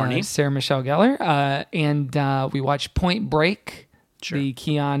 Very horny. Sarah Michelle Gellar, and we watched Point Break. Sure. The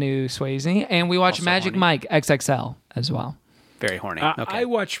Keanu Swayze, and we watched Also Magic horny. Mike XXL as well. Very horny. Okay. I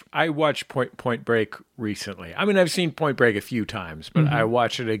watched Point Break recently. I mean, I've seen Point Break a few times, but I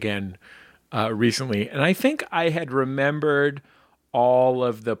watched it again recently, and I think I had remembered all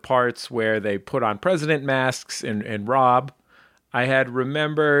of the parts where they put on president masks and rob. I had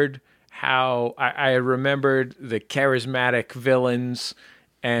remembered how I remembered the charismatic villains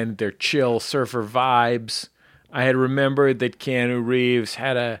and their chill surfer vibes. I had remembered that Keanu Reeves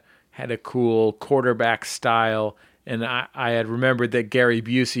had a cool quarterback style, and I had remembered that Gary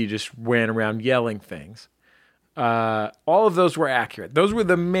Busey just ran around yelling things. All of those were accurate. Those were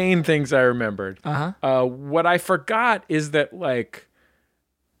the main things I remembered. What I forgot is that, like,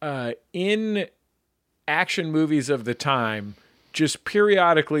 in action movies of the time, just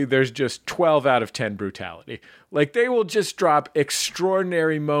periodically there's just 12 out of 10 brutality. Like, they will just drop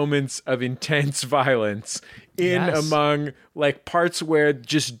extraordinary moments of intense violence in among, like, parts where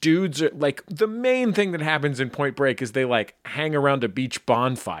just dudes are, like, the main thing that happens in Point Break is they, like, hang around a beach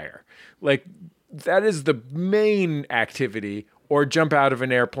bonfire. Like, that is the main activity, or jump out of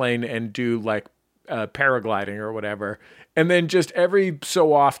an airplane and do, like, paragliding or whatever. And then just every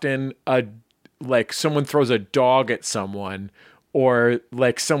so often, like, someone throws a dog at someone, or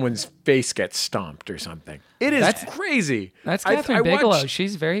like someone's face gets stomped or something. That's crazy. That's Catherine Bigelow.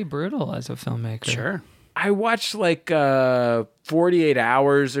 She's very brutal as a filmmaker. Sure. I watched like 48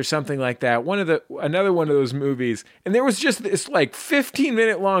 Hours or something like that. Another one of those movies, and there was just this like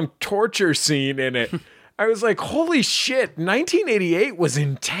 15-minute long torture scene in it. I was like, holy shit, 1988 was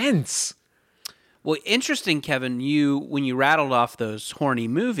intense. Well, interesting, Kevin, when you rattled off those horny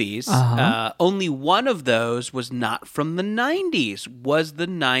movies, only one of those was not from the 90s. Was the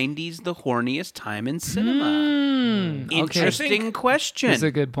 90s the horniest time in cinema? Interesting question. That's a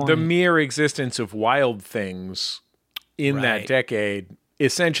good point. The mere existence of Wild Things in that decade,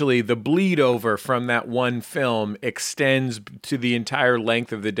 essentially the bleed over from that one film extends to the entire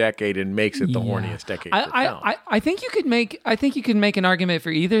length of the decade and makes it the horniest decade. I think you could make an argument for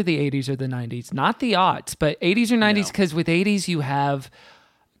either the 80s or the 90s, not the aughts, but 80s or 90s, because with 80s you have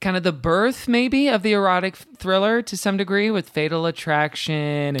kind of the birth maybe of the erotic thriller to some degree with Fatal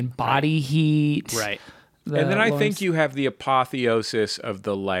Attraction and Body Heat. Right. And then I think you have the apotheosis of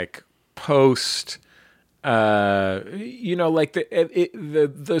the like post like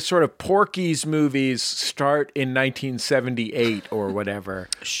the sort of Porky's movies start in 1978 or whatever,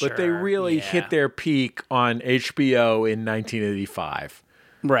 but they really hit their peak on HBO in 1985.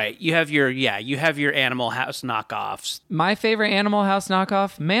 Right. You have your Animal House knockoffs. My favorite Animal House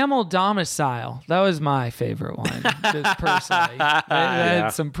knockoff, Mammal Domicile. That was my favorite one, just personally. It had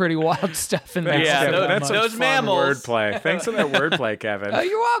some pretty wild stuff in there. Yeah, That's those some mammals. fun wordplay. Thanks for that wordplay, Kevin.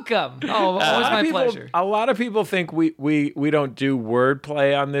 You're welcome. Oh, always my pleasure. A lot of people think we don't do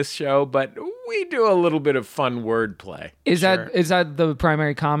wordplay on this show, but we do a little bit of fun wordplay. Is that the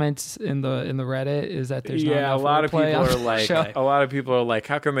primary comments in the Reddit? Is that there's not enough a lot of people wordplay on are the like, show? a lot of people are like,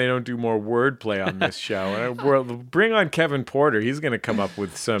 how come they don't do more wordplay on this show? And bring on Kevin Porter. He's going to come up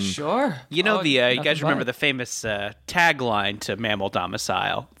with some. Sure. You know you guys nothing remember but. the famous tagline to Mammal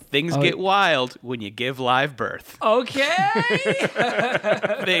Domicile? Things get wild when you give live birth. Okay.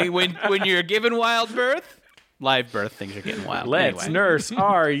 When you're giving wild birth, live birth, things are getting wild. Let's Anyway. nurse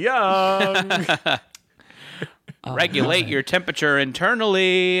our young. Regulate your temperature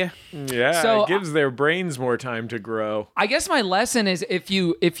internally. Yeah, So, it gives their brains more time to grow. I guess my lesson is if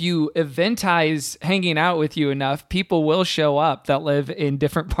you eventize hanging out with you enough, people will show up that live in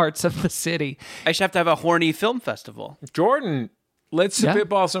different parts of the city. I should have to have a horny film festival. Jordan, let's Yeah.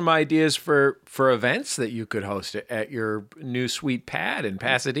 spitball some ideas for events that you could host at your new sweet pad in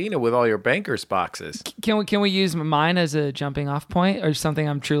Pasadena with all your bankers boxes. Can we use mine as a jumping off point or something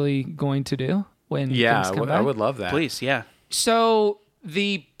I'm truly going to do when Yeah, things come I back? would love that. Please, yeah. So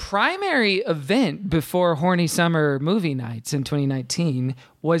the primary event before Horny Summer Movie Nights in 2019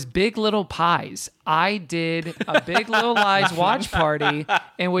 was Big Little Pies. I did a Big Little Lies watch party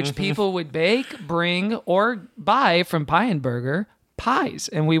in which people would bake, bring, or buy from Pie and Burger pies,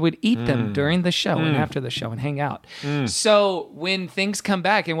 and we would eat them during the show and after the show and hang out. So when things come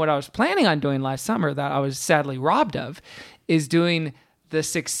back, and what I was planning on doing last summer that I was sadly robbed of, is doing the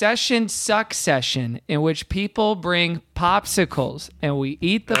Succession Suck Session, in which people bring popsicles and we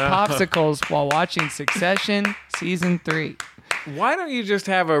eat the popsicles while watching Succession Season 3. Why don't you just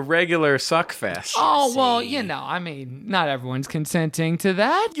have a regular suck fest? Oh, well, I mean, not everyone's consenting to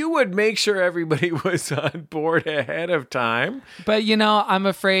that. You would make sure everybody was on board ahead of time. But, I'm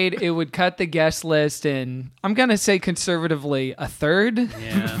afraid it would cut the guest list in, I'm going to say conservatively, a third,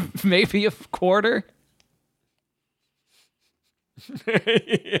 maybe a quarter.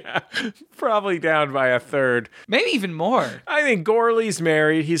 Yeah, probably down by a third. Maybe even more. I think Gorley's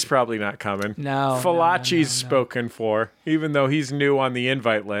married. He's probably not coming. No, Fallaci's no. spoken for, even though he's new on the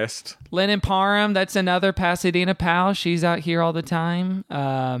invite list. Lennon Parham, that's another Pasadena pal. She's out here all the time.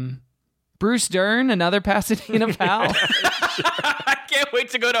 Bruce Dern, another Pasadena pal. I can't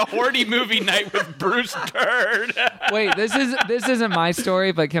wait to go to horny movie night with Bruce Dern. Wait, this isn't my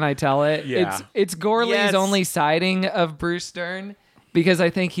story, but can I tell it? Yeah. It's Gorley's Yes. only sighting of Bruce Dern, because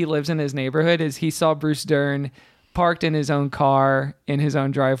I think he lives in his neighborhood. Is he saw Bruce Dern parked in his own car in his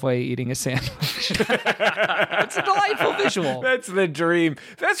own driveway eating a sandwich. It's a delightful visual. That's the dream.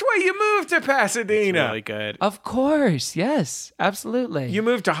 That's why you moved to Pasadena. Really good. Of course, yes, absolutely. You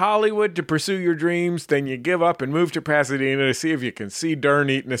moved to Hollywood to pursue your dreams, then you give up and move to Pasadena to see if you can see Dern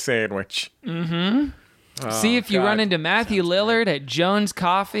eating a sandwich. See if you God. run into Matthew Lillard at Jones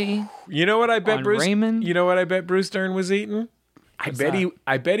Coffee. You know what I bet On Bruce? Raymond? You know what I bet Bruce Dern was eating?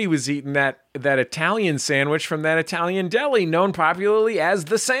 I bet he was eating that Italian sandwich from that Italian deli known popularly as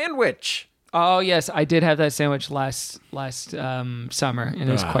the Sandwich. Oh yes, I did have that sandwich last summer, and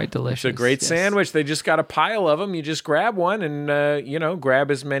it was quite delicious. It's a great yes. sandwich. They just got a pile of them. You just grab one and grab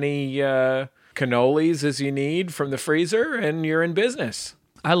as many cannolis as you need from the freezer, and you're in business.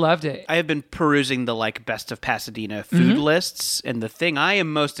 I loved it. I have been perusing the best of Pasadena food lists, and the thing I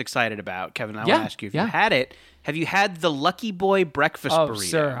am most excited about, Kevin, I want to ask you if you had it. Have you had the Lucky Boy breakfast Oh, burrito?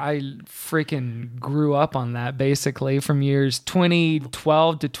 sir, I freaking grew up on that basically from years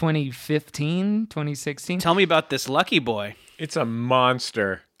 2012 to 2015, 2016. Tell me about this Lucky Boy. It's a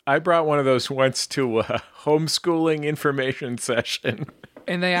monster. I brought one of those once to a homeschooling information session.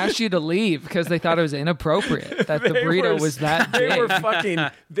 And they asked you to leave because they thought it was inappropriate that the burrito was that big.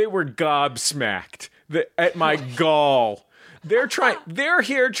 They were gobsmacked at my gall. They're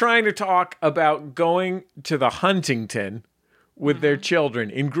here trying to talk about going to the Huntington with their children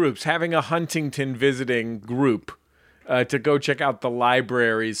in groups, having a Huntington visiting group to go check out the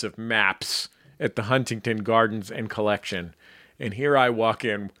libraries of maps at the Huntington Gardens and Collection. And here I walk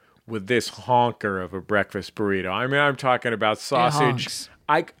in with this honker of a breakfast burrito. I mean, I'm talking about sausage. honks.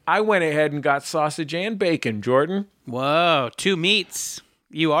 I went ahead and got sausage and bacon, Jordan. Whoa, 2 meats.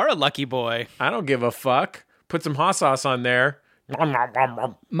 You are a lucky boy. I don't give a fuck. Put some hot sauce on there.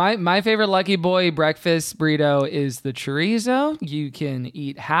 My favorite Lucky Boy breakfast burrito is the chorizo. You can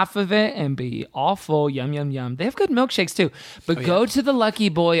eat half of it and be all full. Yum, yum, yum. They have good milkshakes too. But go to the Lucky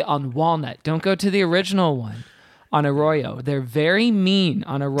Boy on Walnut. Don't go to the original one. on Arroyo. They're very mean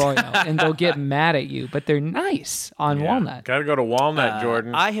on Arroyo, and they'll get mad at you, but they're nice on Walnut. Got to go to Walnut,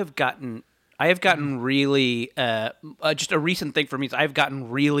 Jordan. I have gotten really, just a recent thing for me is I've gotten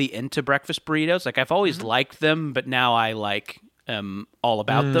really into breakfast burritos. Like I've always liked them, but now I like all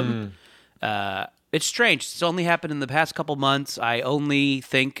about them. It's strange. It's only happened in the past couple months. I only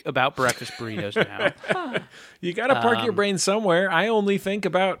think about breakfast burritos now. You got to park your brain somewhere. I only think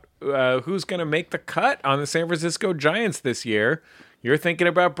about who's going to make the cut on the San Francisco Giants this year. You're thinking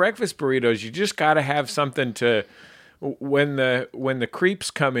about breakfast burritos. You just got to have something to when the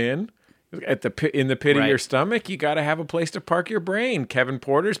creeps come in the pit of your stomach. You got to have a place to park your brain. Kevin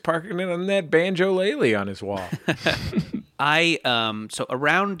Porter's parking it on that banjo lele on his wall. So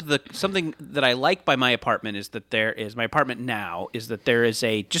around something that I like by my apartment is that there is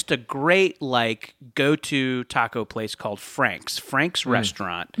just a great like go-to taco place called Frank's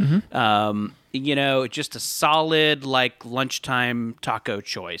Restaurant. Mm-hmm. Just a solid like lunchtime taco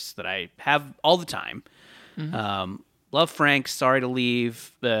choice that I have all the time. Mm-hmm. Love Frank's. Sorry to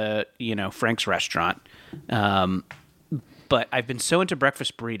leave Frank's Restaurant. But I've been so into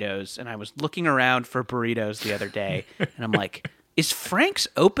breakfast burritos, and I was looking around for burritos the other day, and I'm like, is Frank's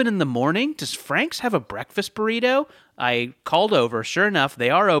open in the morning? Does Frank's have a breakfast burrito? I called over. Sure enough, they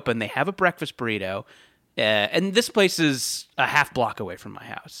are open. They have a breakfast burrito, and this place is a half block away from my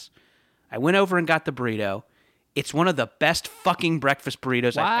house. I went over and got the burrito. It's one of the best fucking breakfast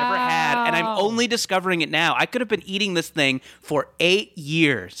burritos I've ever had, and I'm only discovering it now. I could have been eating this thing for 8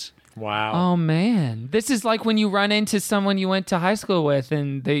 years. Wow. Oh, man. This is like when you run into someone you went to high school with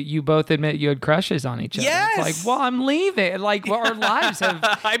and you both admit you had crushes on each other. Yes! It's like, well, I'm leaving. Like, our lives have,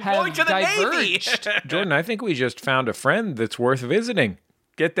 I'm going to the Navy. Jordan, I think we just found a friend that's worth visiting.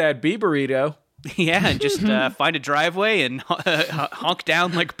 Get that B burrito. Yeah, and just find a driveway and honk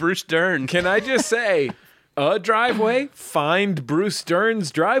down like Bruce Dern. Can I just say, a driveway, find Bruce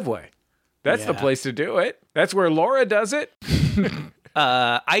Dern's driveway. That's the place to do it. That's where Laura does it.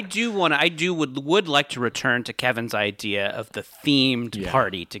 would like to return to Kevin's idea of the themed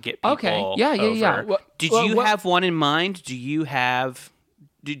party to get people over. Yeah. Did you have one in mind? Do you have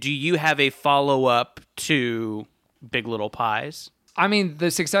a follow-up to Big Little Pies? I mean,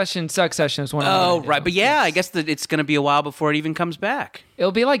 the Succession is one. Oh, right. But yeah, I guess that it's going to be a while before it even comes back.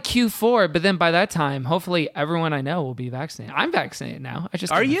 It'll be like Q4, but then by that time, hopefully everyone I know will be vaccinated. I'm vaccinated now. I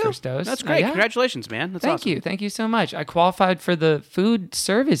just got my first dose. That's great. Congratulations, man. That's awesome. Thank you so much. I qualified for the food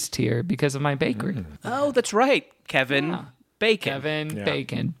service tier because of my bakery. Oh, that's right, Kevin. Yeah. Bacon. Kevin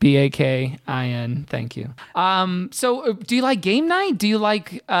Bacon. Bakin. Thank you. So do you like game night? Do you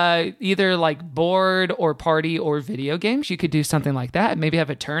like either like board or party or video games? You could do something like that. Maybe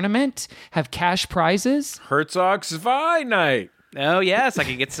have a tournament, have cash prizes. Herzog Zwei night. Oh, yes. I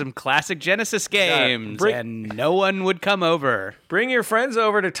could get some classic Genesis games and no one would come over. Bring your friends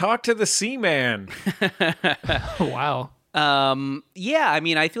over to talk to the Seaman. Wow. I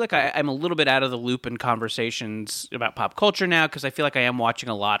mean, I feel like I'm a little bit out of the loop in conversations about pop culture now because I feel like I am watching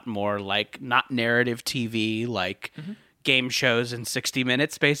a lot more like not narrative TV, like game shows in 60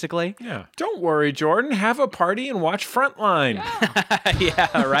 minutes, basically. Yeah. Don't worry, Jordan. Have a party and watch Frontline.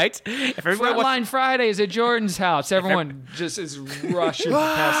 Yeah, right? Frontline Fridays at Jordan's house. Everyone just is rushing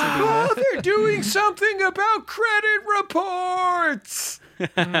past Oh, they're doing something about credit reports.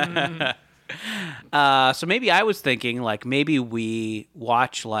 So maybe I was thinking, like, maybe we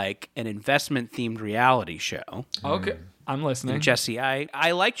watch, like, an investment-themed reality show. Okay. I'm listening. And Jesse,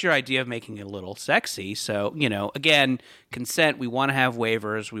 I liked your idea of making it a little sexy. So, again, consent, we want to have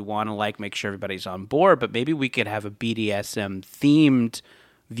waivers. We want to, like, make sure everybody's on board. But maybe we could have a BDSM-themed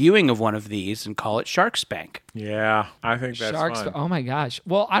viewing of one of these and call it Shark Spank. Yeah, I think that's fun. Oh my gosh.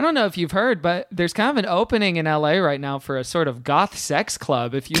 Well, I don't know if you've heard, but there's kind of an opening in LA right now for a sort of goth sex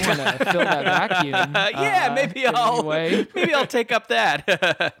club if you want to fill that vacuum. Maybe I'll take up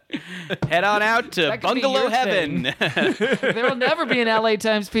that. Head on out to Bungalow Heaven. There will never be an LA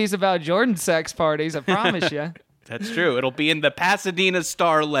Times piece about Jordan's sex parties, I promise you. That's true. It'll be in the Pasadena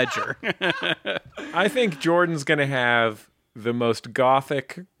Star Ledger. I think Jordan's going to have the most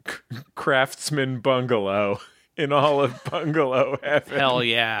gothic craftsman bungalow in all of Bungalow Heaven. Hell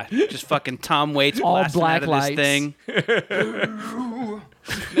yeah. Just fucking Tom Waits all blasting black out of lights. This thing.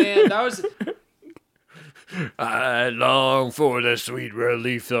 Man, that was... I long for the sweet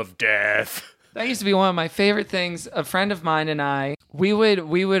relief of death. That used to be one of my favorite things. A friend of mine and I, we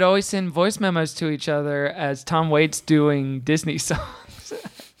would always send voice memos to each other as Tom Waits doing Disney songs.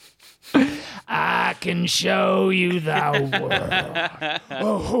 I can show you the world.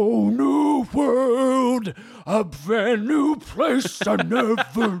 A whole new world. A brand new place I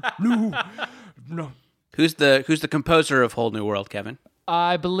never knew. No. Who's the composer of Whole New World, Kevin?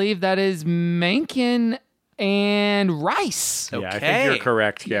 I believe that is Menken and Rice. Yeah, I think you're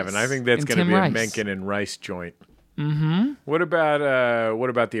correct, Kevin. I think that's And going to Tim be Rice. a Menken and Rice joint. Mm-hmm. What about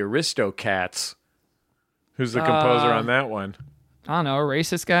the Aristocats? Who's the composer on that one? I don't know, a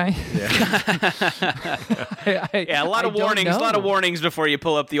racist guy. Yeah. Yeah, a lot of warnings. A lot of warnings before you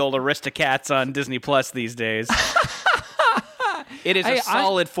pull up the old Aristocats on Disney Plus these days. It is a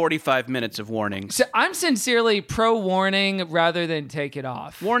solid 45 minutes of warnings. So I'm sincerely pro warning rather than take it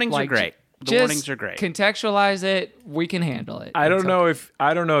off. Warnings are great. The warnings are great. Contextualize it. We can handle it. I don't know if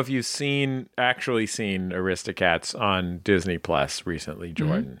you've actually seen Aristocats on Disney Plus recently,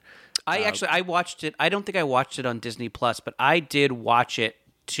 Jordan. I watched it. I don't think I watched it on Disney Plus, but I did watch it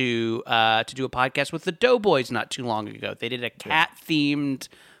to do a podcast with the Doughboys not too long ago. They did a cat-themed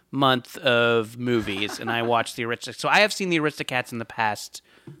month of movies, and I watched the Aristocats. So I have seen the Aristocats in the past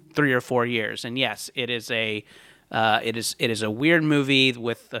 3 or 4 years, and yes, it is a weird movie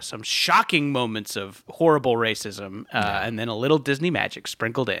with some shocking moments of horrible racism, and then a little Disney magic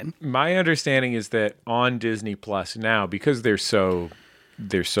sprinkled in. My understanding is that on Disney Plus now, because they're so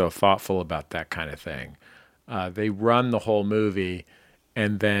thoughtful about that kind of thing, they run the whole movie,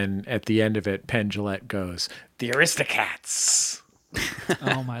 and then at the end of it, Penn Jillette goes, "The Aristocats."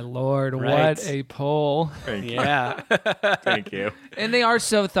 Oh my Lord, Right. what a poll. Thank you. Yeah. Thank you. And they are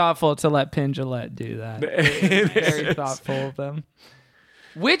so thoughtful to let Penn Jillette do that. Very thoughtful of them.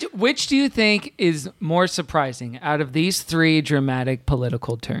 Which do you think is more surprising out of these 3 dramatic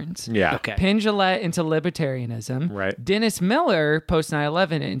political turns? Yeah. Okay. Penn Jillette into libertarianism, Right. Dennis Miller post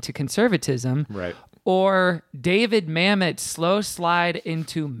 9/11 into conservatism, Right. or David Mamet's slow slide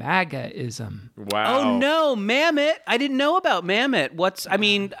into MAGAism. Wow. Oh no, Mamet! I didn't know about Mamet.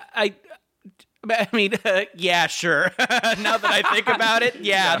 Yeah, sure. Now that I think about it,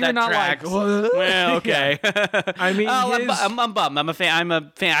 yeah, You're that not tracks. like, what? Well, okay. I mean, I'm bummed. I'm a fan.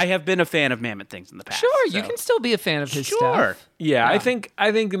 I have been a fan of Mamet things in the past. Sure, you so. can still be a fan of his Sure. stuff. Yeah, I think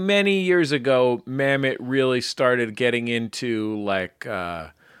many years ago, Mamet really started getting into like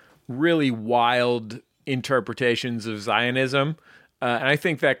really wild interpretations of Zionism. And I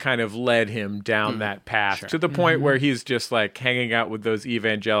think that kind of led him down that path to the point where he's just like hanging out with those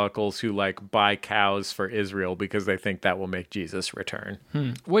evangelicals who like buy cows for Israel because they think that will make Jesus return.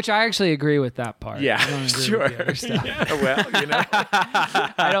 Which I actually agree with that part. I Yeah, don't agree sure. with the other stuff. Yeah, well, you know,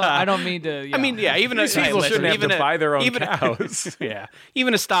 I don't mean to. Yeah. I mean, yeah, even these people shouldn't have to buy their own cows. Yeah,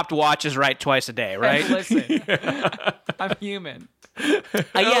 even a stopped watch is right twice a day, right? Listen, I'm human. Yeah,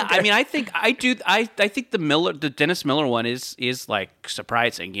 I mean, I think the Dennis Miller one is like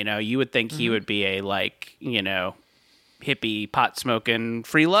surprising. You know, you would think he would be a like, you know, hippie, pot smoking,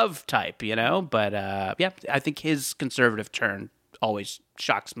 free love type. You know, but yeah, I think his conservative turn always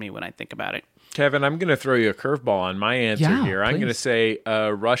shocks me when I think about it. Kevin, I'm going to throw you a curveball on my answer Yeah, here. I'm going to please. say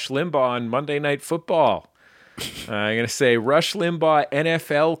Rush Limbaugh on Monday Night Football. I'm going to say Rush Limbaugh,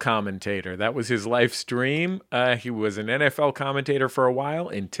 NFL commentator. That was his life's dream. He was an NFL commentator for a while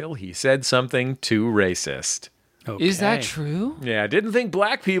until he said something too racist. Is that true? Yeah, didn't think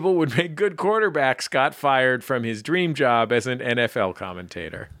black people would make good quarterbacks. Got fired from his dream job as an NFL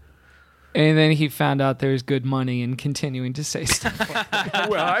commentator. And then he found out there's good money in continuing to say stuff.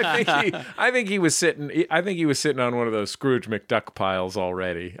 Well, I think he was sitting on one of those Scrooge McDuck piles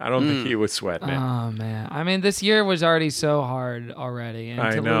already. I don't think he was sweating it. Oh man, I mean, this year was already so hard already, and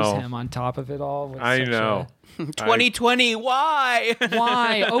I to know. lose him on top of it all. Was I such know. 2020, why?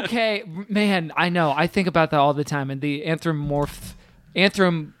 Why? Okay, man, I know. I think about that all the time, and the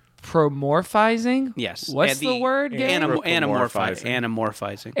anthropomorphizing. Yes. What's And the word? Gabe?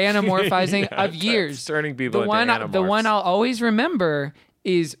 Anamorphizing. Anamorphizing of years. Turning people The into one animorphs. I'll always remember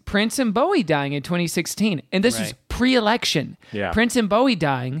is Prince and Bowie dying in 2016, and this was Right. pre-election. Yeah. Prince and Bowie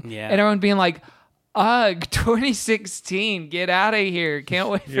dying, Yeah. and everyone being like, "Ugh, 2016, get out of here! Can't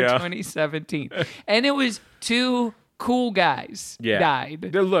wait for Yeah. 2017." And it was 2 cool guys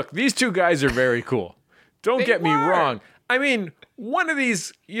died. Look, these 2 guys are very cool. Don't They get me were. wrong. I mean, one of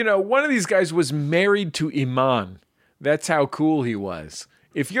these guys was married to Iman. That's how cool he was.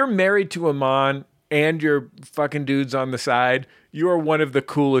 If you're married to Iman and you're fucking dudes on the side, you are one of the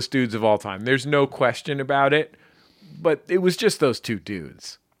coolest dudes of all time. There's no question about it. But it was just those 2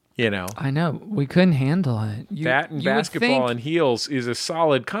 dudes, you know. I know we couldn't handle it. That and you would basketball think- and heels is a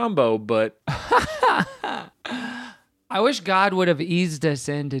solid combo, but I wish God would have eased us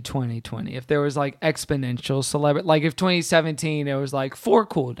into 2020. If there was like exponential celebrity, like if 2017 it was like 4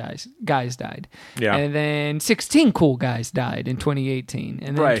 cool guys died, Yeah. and then 16 cool guys died in 2018,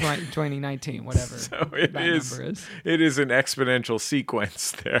 and then Right. 2019, whatever So it that is. number is. It is an exponential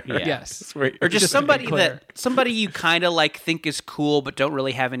sequence there. Yeah. Yes. Wait, Or just Just to be somebody clear. somebody you kind of like think is cool but don't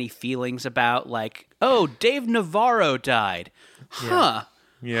really have any feelings about, like, oh, Dave Navarro died. Huh.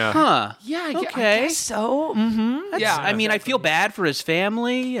 yeah. Huh. Yeah. Okay. I guess so. Mm-hmm. Yeah. I mean, I feel bad for his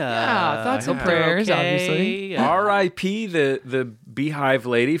family. Thoughts and I hope they're prayers, okay. obviously. R.I.P. the Beehive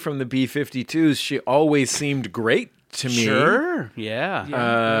lady from the B-52s. She always seemed great to me. Sure. Yeah.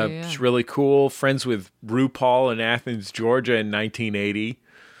 Yeah. She's really cool. Friends with RuPaul in Athens, Georgia in 1980.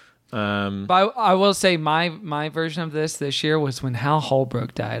 But I will say my version of this year was when Hal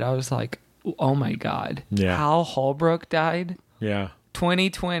Holbrook died. I was like, oh my God. Yeah. Hal Holbrook died? Yeah.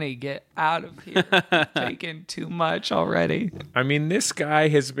 2020, get out of here. Taking too much already. I mean, this guy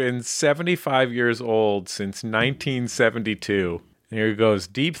has been 75 years old since 1972. Here he goes.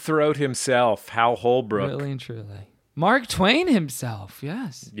 Deep Throat himself, Hal Holbrook. Really and truly. Mark Twain himself,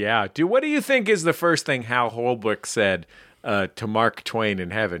 yes. Yeah. What do you think is the first thing Hal Holbrook said to Mark Twain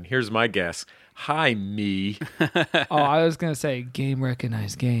in heaven? Here's my guess. Hi, me. Oh, I was going to say game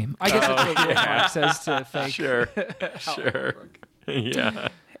recognized game. I guess that's what Mark says to fake. Sure. Sure. Yeah.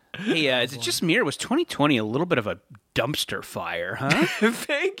 Hey, is it just me or was 2020 a little bit of a dumpster fire, huh?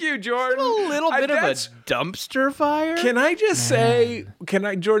 Thank you, Jordan. A little bit of a dumpster fire? Can I just say,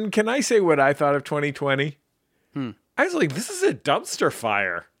 Jordan, can I say what I thought of 2020? I was like, this is a dumpster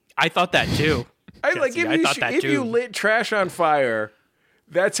fire. I thought that too. I like Jesse, I thought that if too. you lit trash on fire,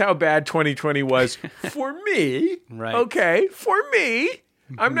 that's how bad 2020 was for me. Right. Okay, for me.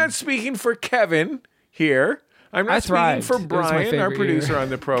 I'm not speaking for Kevin here. I'm not I speaking thrived. for It was my Brian, our favorite producer year. on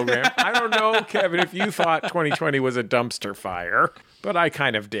the program. I don't know, Kevin, if you thought 2020 was a dumpster fire, but I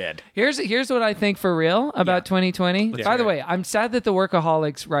kind of did. Here's what I think for real about 2020. By the way, I'm sad that the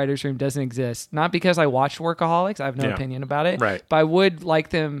Workaholics writers room doesn't exist. Not because I watched Workaholics. I have no Yeah. opinion about it. Right. But I would like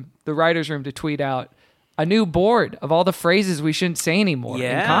the writers room to tweet out a new board of all the phrases we shouldn't say anymore in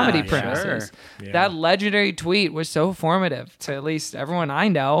Yeah, comedy sure. premises. Yeah. That legendary tweet was so formative to at least everyone I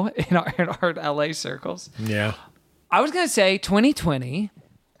know in our LA circles. Yeah. I was going to say 2020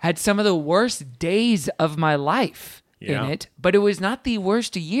 had some of the worst days of my life Yeah. in it, but it was not the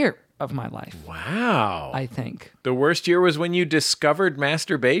worst year of my life, Wow. I think. The worst year was when you discovered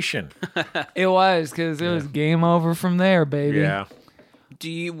masturbation. It was because it was game over from there, baby. Yeah. Do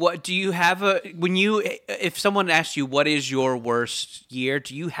you have if someone asks you what is your worst year,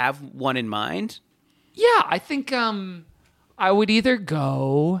 do you have one in mind? Yeah, I think I would either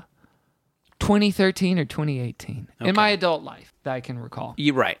go 2013 or 2018 in my adult life that I can recall.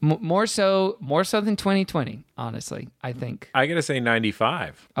 You're right. More so than 2020, honestly, I think. I got to say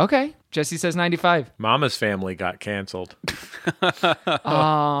 95. Okay, Jesse says 95. Mama's Family got canceled. Oh,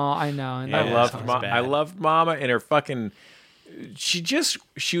 I know. And I that loved was I loved Mama and her fucking she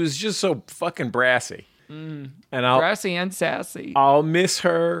was just so fucking brassy. And brassy and sassy. I'll miss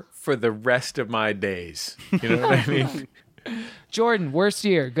her for the rest of my days. You know what I mean? Jordan, worst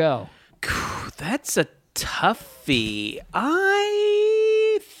year, go. That's a toughie.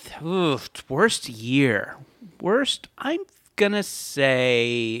 Worst year. Worst, I'm gonna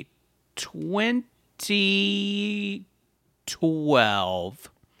say 2012.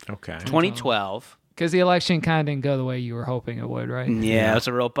 Okay. 2012. Because the election kind of didn't go the way you were hoping it would, right? Yeah, it was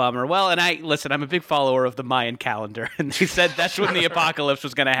a real bummer. Well, and I'm a big follower of the Mayan calendar, and they said that's when the apocalypse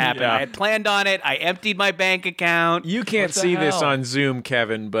was going to happen. Yeah. I had planned on it. I emptied my bank account. You can't What the see this hell? on Zoom,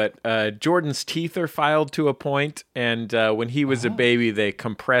 Kevin, but Jordan's teeth are filed to a point, and when he was a baby, they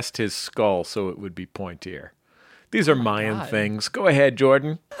compressed his skull so it would be pointier. These are Mayan God. things. Go ahead,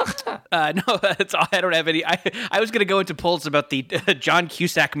 Jordan. No, that's all. I don't have any. I was going to go into polls about the John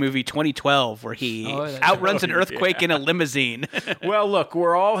Cusack movie 2012, where he outruns an earthquake in a limousine. Well, look,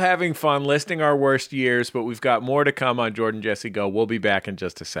 we're all having fun listing our worst years, but we've got more to come on Jordan Jesse Go. We'll be back in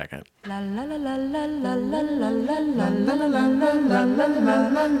just a second. La la la la la la la la la la la la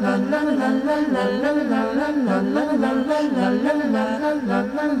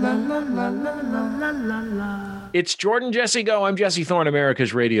la. It's Jordan Jesse Go. I'm Jesse Thorne,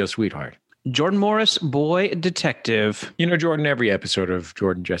 America's radio sweetheart. Jordan Morris, boy detective. You know, Jordan, every episode of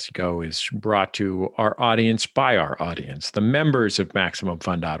Jordan Jesse Go is brought to our audience by our audience, the members of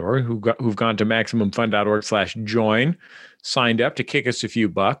MaximumFun.org who've gone to MaximumFun.org/join, signed up to kick us a few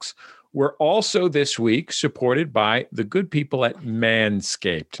bucks, We're also this week supported by the good people at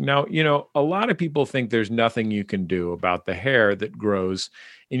Manscaped. Now, a lot of people think there's nothing you can do about the hair that grows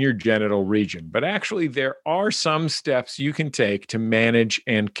in your genital region, but actually there are some steps you can take to manage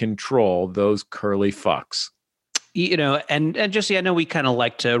and control those curly fucks. And Jesse, I know we kind of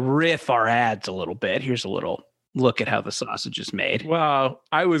like to riff our ads a little bit. Here's a little look at how the sausage is made. Well,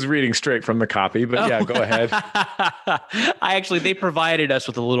 I was reading straight from the copy, but yeah, go ahead. They provided us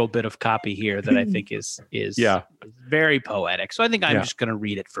with a little bit of copy here that I think is very poetic. So I think I'm just going to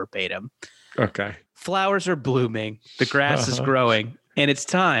read it verbatim. Okay. Flowers are blooming, the grass is growing, and it's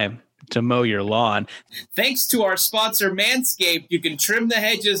time to mow your lawn. Thanks to our sponsor, Manscaped, you can trim the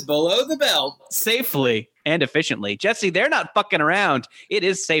hedges below the belt safely and efficiently. Jesse, they're not fucking around. It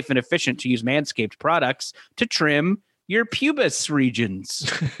is safe and efficient to use Manscaped products to trim your pubis regions.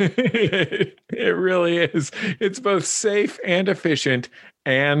 It really is. It's both safe and efficient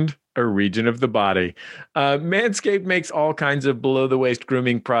and a region of the body. Manscaped makes all kinds of below-the-waist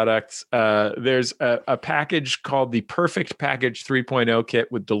grooming products. There's a package called the Perfect Package 3.0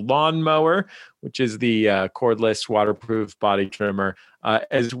 kit with the lawnmower, which is the cordless, waterproof body trimmer,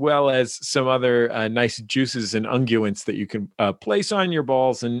 as well as some other nice juices and unguents that you can place on your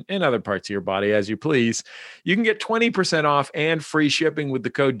balls and other parts of your body as you please. You can get 20% off and free shipping with the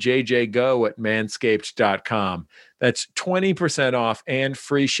code JJGO at manscaped.com. That's 20% off and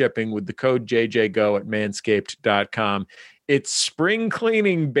free shipping with the code JJGO at manscaped.com. It's spring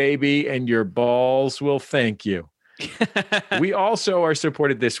cleaning, baby, and your balls will thank you. We also are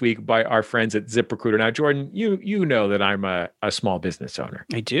supported this week by our friends at ZipRecruiter. Now, Jordan, you know that I'm a small business owner.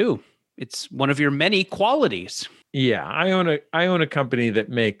 I do. It's one of your many qualities. Yeah, I own a company that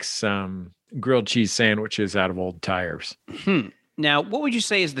makes grilled cheese sandwiches out of old tires. Now, what would you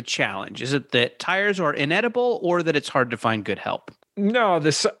say is the challenge? Is it that tires are inedible or that it's hard to find good help? No,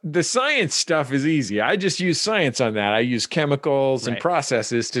 the science stuff is easy. I just use science on that. I use chemicals and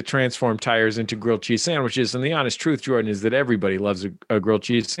processes to transform tires into grilled cheese sandwiches. And the honest truth, Jordan, is that everybody loves a grilled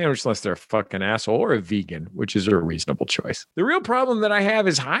cheese sandwich unless they're a fucking asshole or a vegan, which is a reasonable choice. The real problem that I have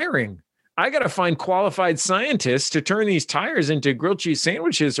is hiring. I got to find qualified scientists to turn these tires into grilled cheese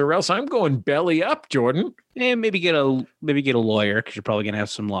sandwiches, or else I'm going belly up, Jordan. And maybe get a lawyer, because you're probably going to have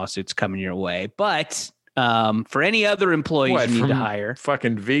some lawsuits coming your way. But for any other employees you need to hire,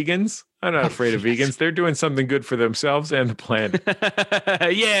 fucking vegans. I'm not afraid of vegans. They're doing something good for themselves and the planet.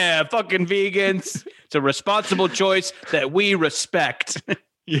 Yeah, fucking vegans. It's a responsible choice that we respect.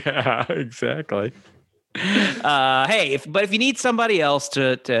 Yeah, exactly. But if you need somebody else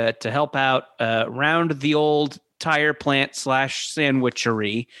to help out around the old tire plant /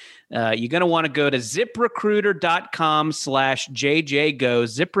 sandwichery, you're going to want to go to ZipRecruiter.com/JJGo,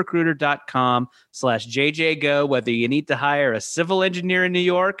 ZipRecruiter.com/JJGo, whether you need to hire a civil engineer in New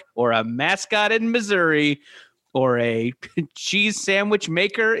York or a mascot in Missouri or a cheese sandwich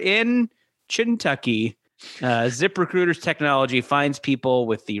maker in Kentucky. ZipRecruiter's technology finds people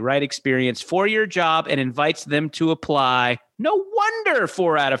with the right experience for your job and invites them to apply. No wonder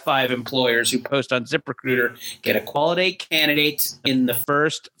 4 out of 5 employers who post on ZipRecruiter get a quality candidate in the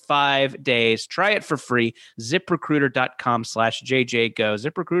first 5 days. Try it for free. ZipRecruiter.com/JJGo.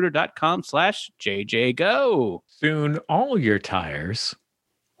 ZipRecruiter.com/JJGo. Soon, all your tires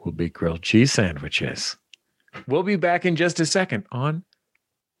will be grilled cheese sandwiches. We'll be back in just a second on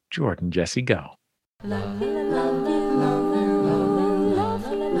Jordan Jesse Go. Love you, love you, love you, love you, love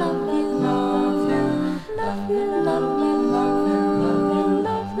you, love you, love you, love you, love you, love you,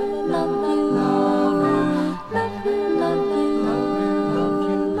 love you, love you,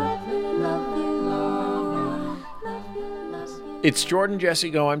 love you, love you, love you. It's Jordan Jesse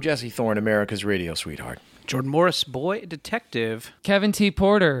Go. I'm Jesse Thorne, America's radio sweetheart. Jordan Morris, boy detective. Kevin T.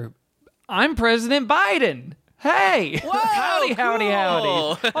 Porter. I'm President Biden. Hey! Whoa, howdy, cool. howdy,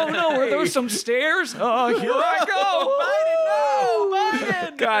 howdy. Oh no, were those some stairs? Oh, here I go.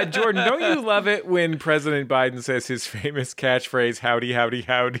 Biden! God, Jordan, don't you love it when President Biden says his famous catchphrase, howdy, howdy,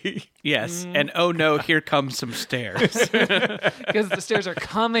 howdy? Yes, and oh no, here comes some stairs. Because the stairs are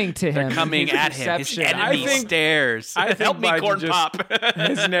coming to him. They're coming His at him. His reception. enemy stairs. I think Help me, Biden corn just pop.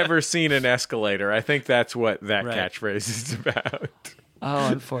 has never seen an escalator. I think that's what that Right. catchphrase is about. Oh,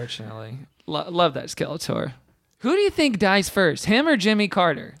 unfortunately. Love that Skeletor. Who do you think dies first, him or Jimmy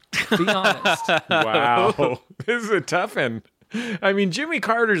Carter? Be honest. Wow. This is a tough one. I mean, Jimmy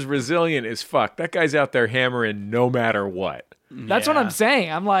Carter's resilient as fuck. That guy's out there hammering no matter what. That's what I'm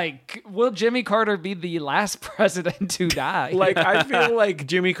saying. I'm like, will Jimmy Carter be the last president to die? Like, I feel like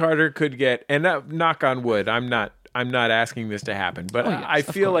Jimmy Carter could get, and knock on wood, I'm not asking this to happen, but yes, I of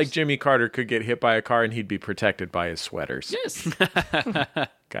feel like course. Jimmy Carter could get hit by a car and he'd be protected by his sweaters. Yes.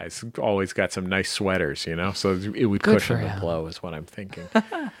 Guy's always got some nice sweaters, so it would Good cushion for the him. blow is what I'm thinking.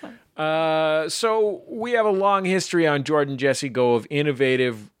 So we have a long history on Jordan Jesse Go of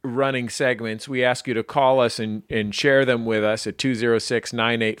innovative running segments. We ask you to call us and share them with us at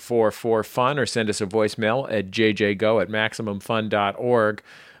 206-9844-FUN or send us a voicemail at jjgo@maximumfun.org.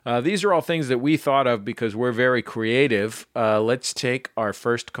 These are all things that we thought of because we're very creative. Let's take our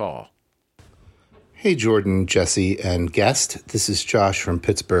first call. Hey, Jordan, Jesse, and guest. This is Josh from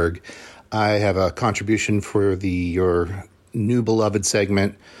Pittsburgh. I have a contribution for your new beloved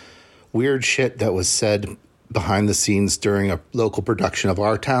segment, Weird Shit That Was Said Behind the Scenes During a Local Production of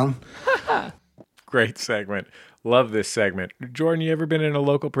Our Town. Great segment. Love this segment. Jordan, you ever been in a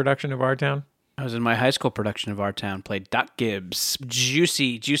local production of Our Town? I was in my high school production of Our Town, played Doc Gibbs.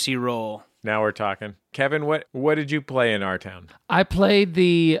 Juicy role. Now we're talking. Kevin, what did you play in Our Town? I played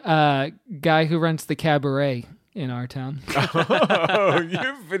the guy who runs the cabaret in Our Town. Oh,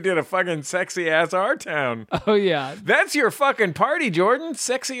 you did a fucking sexy ass Our Town. Oh, yeah. That's your fucking party, Jordan.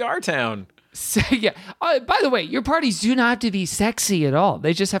 Sexy Our Town. So, yeah. By the way, your parties do not have to be sexy at all.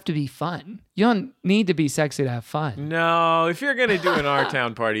 They just have to be fun. You don't need to be sexy to have fun. No, if you're going to do an Our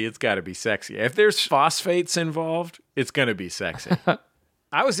Town party, it's got to be sexy. If there's phosphates involved, it's going to be sexy.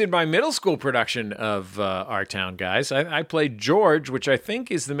 I was in my middle school production of Our Town, guys. I played George, which I think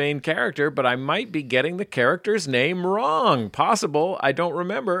is the main character, but I might be getting the character's name wrong. Possible. I don't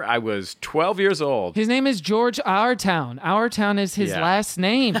remember. I was 12 years old. His name is George Our Town. Our Town is his Yeah. last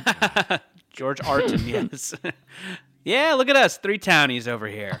name. George Arton, yes. Yeah, look at us, 3 townies over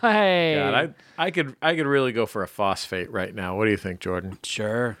here. Hey. God, I could really go for a phosphate right now. What do you think, Jordan?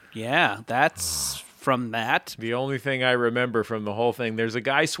 Sure. Yeah, that's from that. The only thing I remember from the whole thing, there's a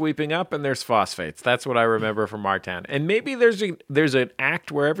guy sweeping up and there's phosphates. That's what I remember from Our Town. And maybe there's an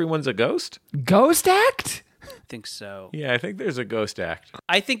act where everyone's a ghost? Ghost act? I think so. Yeah, I think there's a ghost act.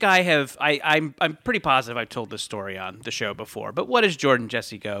 I think I have. I'm pretty positive I've told this story on the show before. But what is Jordan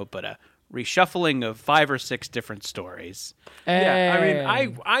Jesse Go but a reshuffling of 5 or 6 different stories? Yeah, I Hey.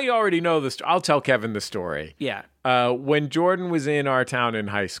 mean, I already know this. I'll tell Kevin the story. Yeah. When Jordan was in Our Town in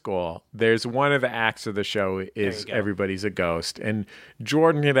high school, there's one of the acts of the show is go. everybody's a ghost. And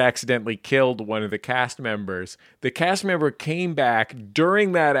Jordan had accidentally killed one of the cast members. The cast member came back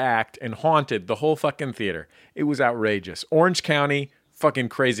during that act and haunted the whole fucking theater. It was outrageous. Orange County, fucking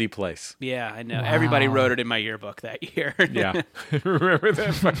crazy place. Yeah, I know. Everybody wrote it in my yearbook that year. Yeah. Remember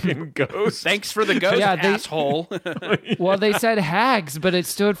that fucking ghost? Thanks for the ghost, Yeah, they- asshole. Well, they said hags, but it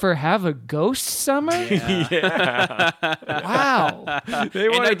stood for have a ghost summer? Yeah. Wow. They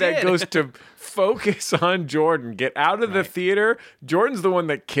wanted that did. ghost to focus on Jordan, get out of the theater. Jordan's the one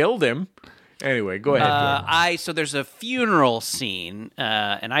that killed him. Anyway, go ahead, Jordan. So there's a funeral scene,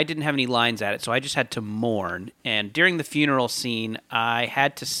 and I didn't have any lines at it, so I just had to mourn. And during the funeral scene, I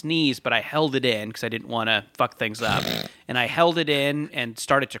had to sneeze, but I held it in because I didn't want to fuck things up. And I held it in and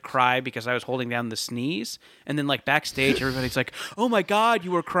started to cry because I was holding down the sneeze. And then, like, backstage, everybody's like, "Oh my God,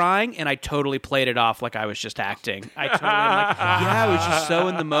 you were crying?" And I totally played it off like I was just acting. I'm like, yeah, I was just so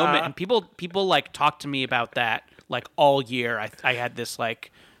in the moment. And people like talked to me about that like all year. I had this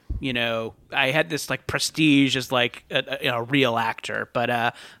like, I had this like prestige as like a real actor,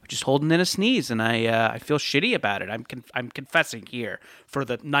 but just holding in a sneeze, and I feel shitty about it. I'm confessing here for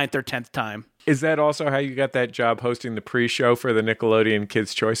the 9th or 10th time. Is that also how you got that job hosting the pre-show for the Nickelodeon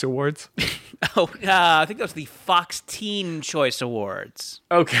Kids' Choice Awards? I think that was the Fox Teen Choice Awards.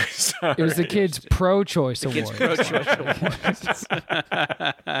 Okay, sorry. It was the Kids Pro Choice Award. Kids Pro Choice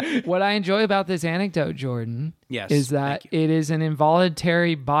Awards. What I enjoy about this anecdote, Jordan, Yes, is that thank you. it is an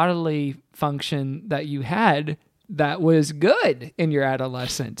involuntary bodily function that you had that was good in your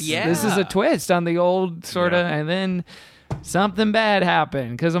adolescence. Yeah. This is a twist on the old sort of, and then something bad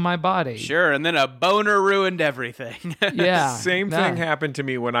happened because of my body. Sure, and then a boner ruined everything. Yeah. Same thing happened to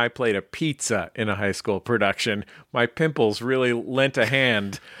me when I played a pizza in a high school production. My pimples really lent a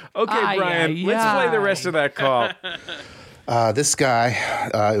hand. Okay, Ay, Brian, ay, let's play the ay. rest of that call. This guy,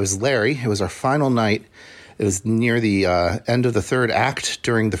 it was Larry. It was our final night. It was near the end of the 3rd act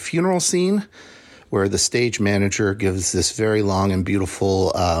during the funeral scene where the stage manager gives this very long and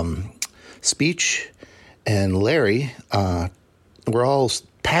beautiful speech. And Larry, we're all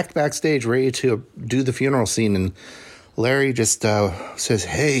packed backstage ready to do the funeral scene. And Larry just says,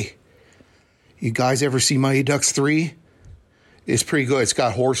 "Hey, you guys ever see Mighty Ducks 3? It's pretty good. It's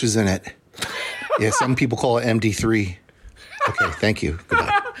got horses in it." Yeah, some people call it MD3. Okay, thank you. Goodbye.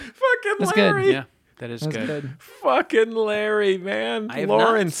 Fucking That's good. Larry. Yeah, that is That's good. good. Fucking Larry, man. I have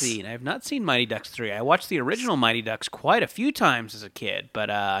Lawrence. I have not seen Mighty Ducks 3. I watched the original Mighty Ducks quite a few times as a kid, but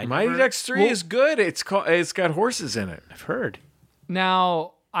I Mighty never- Ducks 3 is good. It's got horses in it. I've heard.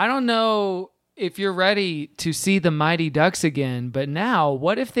 Now, I don't know if you're ready to see the Mighty Ducks again, but now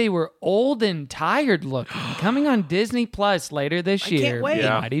what if they were old and tired looking? Coming on Disney Plus later this year. can't wait. The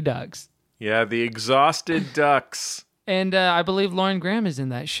Yeah. Mighty Ducks. Yeah, the exhausted ducks. And I believe Lauren Graham is in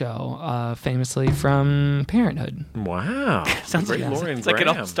that show, famously from Parenthood. Wow. Sounds Great like, Lauren it's like an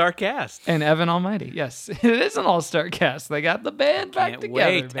Graham. all-star cast. And Evan Almighty. Yes, it is an all-star cast. They got the band back Can't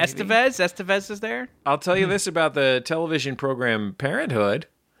together. wait. Baby. Estevez is there? I'll tell you this about the television program Parenthood.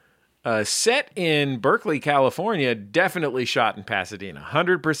 Set in Berkeley, California, definitely shot in Pasadena.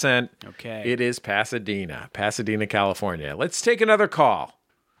 100%. Okay. It is Pasadena, California. Let's take another call.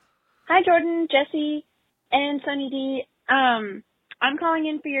 Hi, Jordan, Jesse, and Sunny D. I'm calling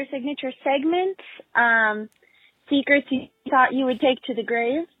in for your signature segment, Secrets You Thought You Would Take to the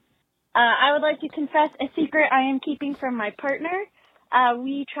Grave. I would like to confess a secret I am keeping from my partner.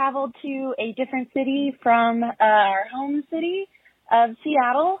 We traveled to a different city from our home city of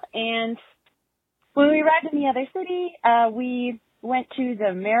Seattle, and when we arrived in the other city, we went to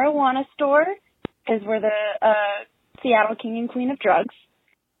the marijuana store, because we're the Seattle king and queen of drugs.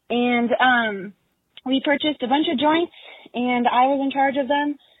 And we purchased a bunch of joints, and I was in charge of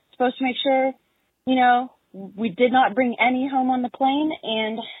them, supposed to make sure, we did not bring any home on the plane.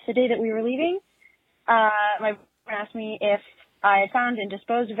 And the day that we were leaving, my boyfriend asked me if I had found and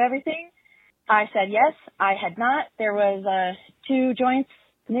disposed of everything. I said yes, I had not. There was 2 joints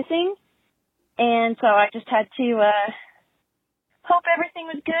missing, and so I just had to hope everything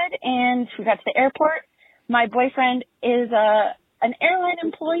was good, and we got to the airport. My boyfriend is an airline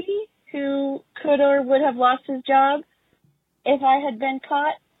employee who could or would have lost his job if I had been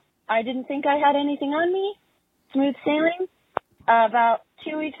caught. I didn't think I had anything on me. Smooth sailing. About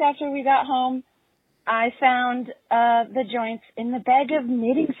 2 weeks after we got home, I found the joints in the bag of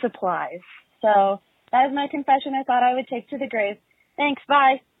knitting supplies. So that is my confession I thought I would take to the grave. Thanks,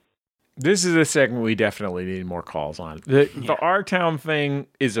 bye. This is a segment we definitely need more calls on. The Our Town thing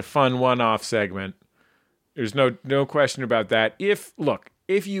is a fun one-off segment. There's no question about that. If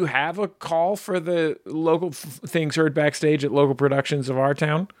you have a call for the local things heard backstage at local productions of Our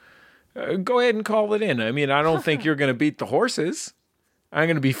Town, go ahead and call it in. I mean, I don't think you're going to beat the horses. I'm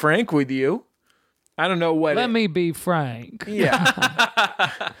going to be frank with you. I don't know what. Let me be frank.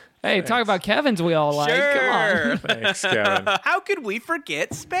 Yeah. Hey, talk about Kevin's we all like. Come on. Thanks, Kevin. How could we forget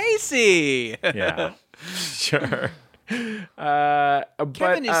Spacey? Yeah. Sure.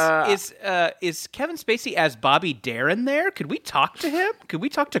 Kevin, is Kevin Spacey as Bobby Darin there? Could we talk to him? Could we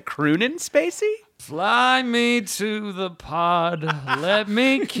talk to Croonin' Spacey? Fly me to the pod. Let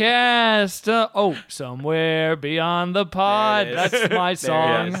me cast somewhere beyond the pod. There it is. That's my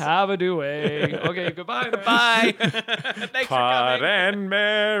song. is. Have a duet. Okay, goodbye. Bye. Thanks Pod for coming. and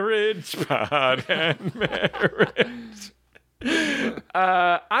marriage.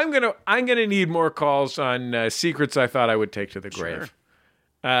 I'm gonna need more calls on secrets I thought I would take to the grave,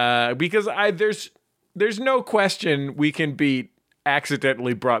 because there's no question we can beat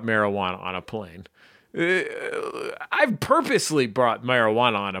accidentally brought marijuana on a plane. I've purposely brought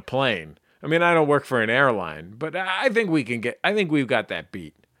marijuana on a plane. I mean, I don't work for an airline, but I think we've got that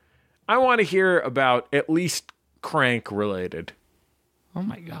beat. I want to hear about at least crank related. Oh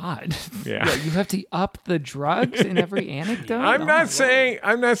my God. Yeah. What, you have to up the drugs in every anecdote? I'm Oh not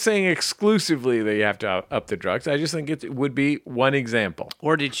my saying exclusively that you have to up the drugs. I just think it would be one example.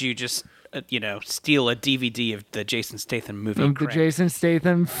 Or did you just, steal a DVD of the Jason Statham movie? The Crank? Jason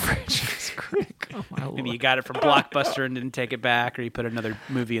Statham French Crank. Oh my Maybe you Lord. got it from Blockbuster and didn't take it back, or you put another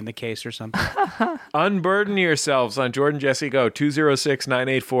movie in the case or something. Unburden yourselves on Jordan Jesse Go,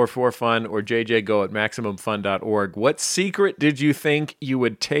 206-9844-FUN or JJGo at MaximumFun.org. What secret did you think you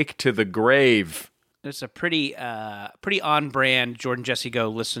would take to the grave? There's a pretty on-brand Jordan Jesse Go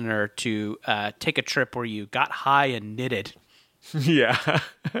listener to take a trip where you got high and knitted. Yeah,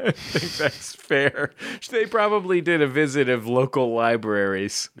 I think that's fair. They probably did a visit of local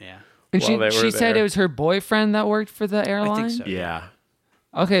libraries. Yeah. And while they were she said there. it was her boyfriend that worked for the airline? I think so. Yeah.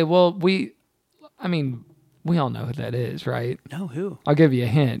 Okay, well, we all know who that is, right? No, who? I'll give you a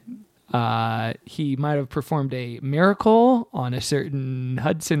hint. He might have performed a miracle on a certain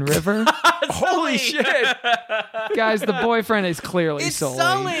Hudson River. Holy shit! Guys, the boyfriend is clearly It's Sully.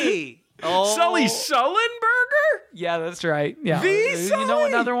 Sully! Oh. Sully Sullenberger? Yeah, that's right. Yeah. The You know Sully?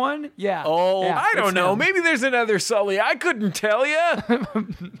 another one? Yeah. Oh, Yeah, I don't it's know. him. Maybe there's another Sully. I couldn't tell you.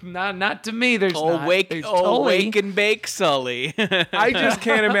 Not to me. There's not. There's Wake and bake Sully. I just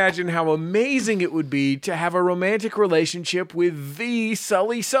can't imagine how amazing it would be to have a romantic relationship with the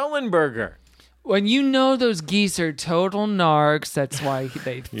Sully Sullenberger. When you know those geese are total narcs, that's why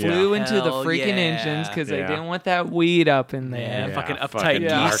they flew into the Hell freaking yeah. engines, because they Yeah. didn't want that weed up in there. Yeah, fucking uptight geese.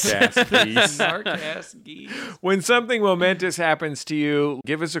 narc-ass geese. Narc-ass geese. When something momentous happens to you,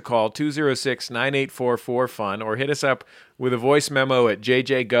 give us a call, 206-9844-FUN, or hit us up with a voice memo at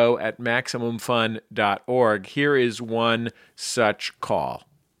jjgo@maximumfun.org. Here is one such call.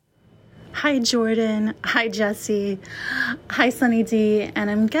 Hi, Jordan. Hi, Jesse. Hi, Sunny D.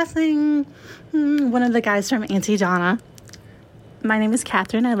 And I'm guessing one of the guys from Auntie Donna. My name is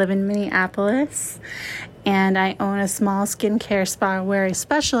Catherine. I live in Minneapolis. And I own a small skincare spa where I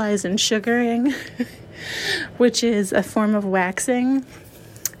specialize in sugaring, which is a form of waxing.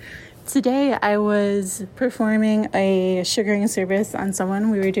 Today, I was performing a sugaring service on someone.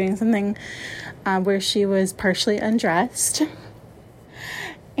 We were doing something where she was partially undressed.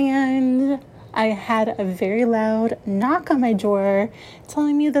 And I had a very loud knock on my door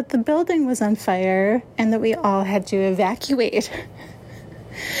telling me that the building was on fire and that we all had to evacuate.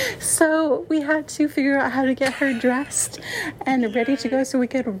 So we had to figure out how to get her dressed and ready to go so we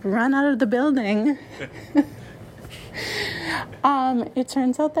could run out of the building. It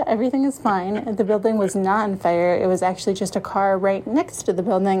turns out that everything is fine. The building was not on fire. It was actually just a car right next to the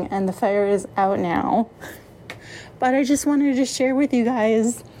building, and the fire is out now. But I just wanted to share with you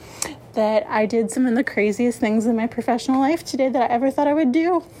guys that I did some of the craziest things in my professional life today that I ever thought I would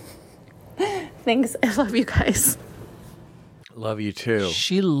do. Thanks. I love you guys. Love you too.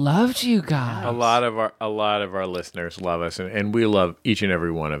 She loved you guys. A lot of our listeners love us, and we love each and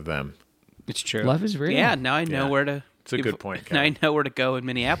every one of them. It's true. Love is real. Yeah, now I know where to... It's a good point, Now I Kevin. know where to go in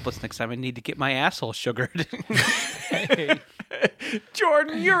Minneapolis next time I need to get my asshole sugared.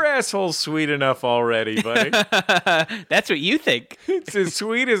 Jordan, your asshole's sweet enough already, buddy. That's what you think. It's as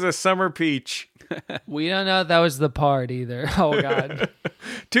sweet as a summer peach. We don't know if that was the part either. Oh, God.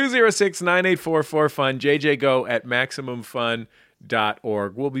 206-9844-FUN,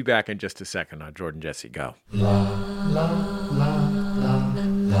 jjgo@maximumfun.org. We'll be back in just a second on Jordan Jesse Go.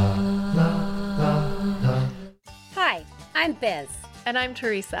 Hi, I'm Biz, And I'm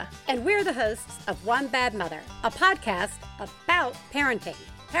Teresa. and we're the hosts of One Bad Mother, a podcast about parenting.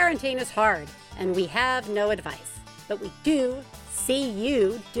 Parenting is hard, and we have no advice, but we do see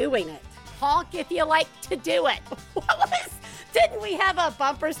you doing it. Honk if you like to do it. Didn't we have a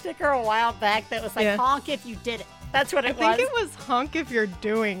bumper sticker a while back that was like, Yeah. honk if you did it? That's what I it think was. it was honk if you're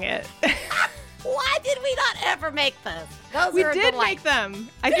doing it. Why did we not ever make those? Those We are a did delight. make them.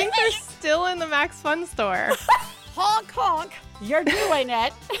 I Did think we? they're still in the Max Fun store. Honk, honk, you're doing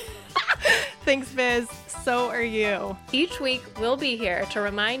it. Thanks, Biz. So are you. Each week, we'll be here to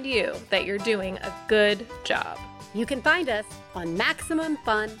remind you that you're doing a good job. You can find us on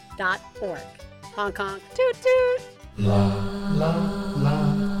MaximumFun.org. Honk, honk. Toot toot.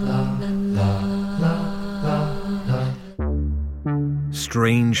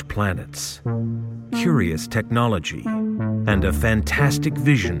 Strange planets, curious technology, and a fantastic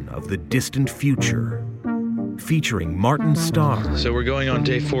vision of the distant future. Featuring Martin Starr, So we're going on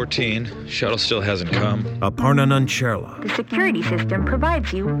day 14. Shuttle still hasn't come. Aparna Nancherla, The security system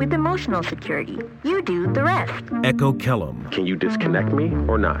provides you with emotional security. You do the rest. Echo Kellum, Can you disconnect me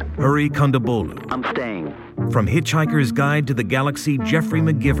or not? Hurry Kondabolu. I'm staying. From Hitchhiker's Guide to the Galaxy, Jeffrey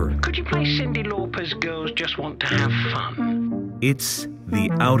McGivern. Could you play Cyndi Lauper's Girls Just Want to Have Fun? It's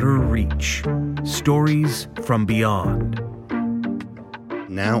The Outer Reach. Stories from Beyond.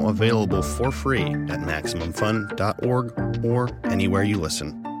 Now available for free at MaximumFun.org or anywhere you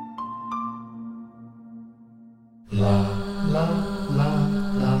listen.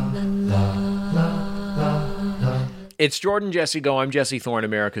 It's Jordan Jesse Go. I'm Jesse Thorne,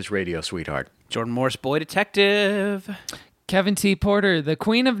 America's radio sweetheart. Jordan Morse, boy detective. Kevin T. Porter, the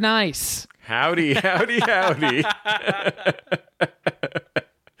Queen of Nice. Howdy, howdy, howdy.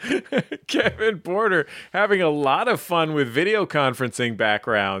 Kevin Porter having a lot of fun with video conferencing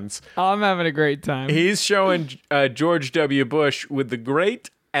backgrounds. Oh, I'm having a great time. He's showing George W. Bush with the great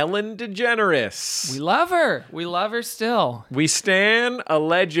Ellen DeGeneres. We love her. We love her still. We stan a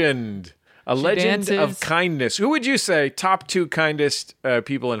legend. A She legend of dances. kindness. Who would you say top two kindest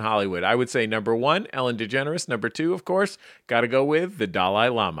people in Hollywood? I would say number one, Ellen DeGeneres. Number two, of course, got to go with the Dalai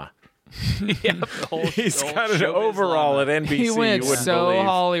Lama. He's got an overall at NBC. He went you wouldn't so believe.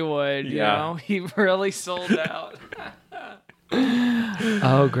 Hollywood, you Yeah. know? He really sold out.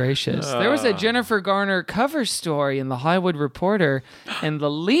 Oh, gracious. There was a Jennifer Garner cover story in the Hollywood Reporter, and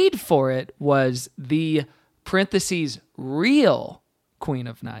the lead for it was the parentheses real Queen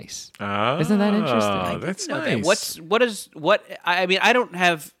of Nice. Isn't that interesting? That's No, nice. I mean, I don't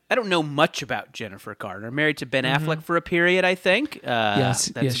have I don't know much about Jennifer Garner. Married to Ben Affleck for a period, I think. Yes,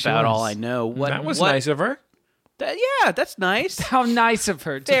 that's she about was. all I know. That was nice of her. Yeah, that's nice. How nice of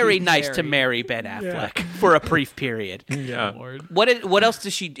her. Very be nice to married. marry Ben Affleck for a brief period. Yeah. What else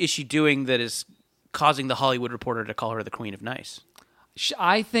is she doing that is causing the Hollywood Reporter to call her the Queen of Nice?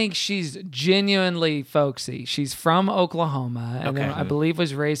 I think she's genuinely folksy. She's from Oklahoma, and then I believe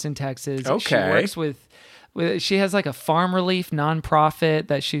was raised in Texas. Okay. She works with she has like a farm relief nonprofit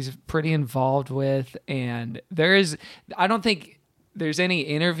that she's pretty involved with, and I don't think there's any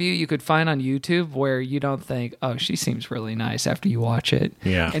interview you could find on YouTube where you don't think, oh, she seems really nice after you watch it.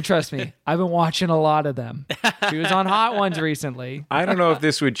 Yeah. And trust me, I've been watching a lot of them. She was on Hot Ones recently. I don't know if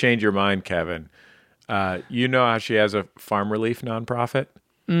this would change your mind, Kevin. You know how she has a farm relief nonprofit?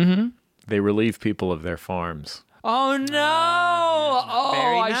 Mm-hmm. They relieve people of their farms. Oh, no.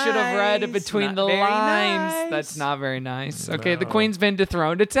 I should have read it between the lines. Nice. That's not very nice. Okay, the Queen's been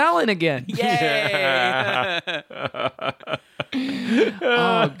dethroned. It's Ellen again. Yay!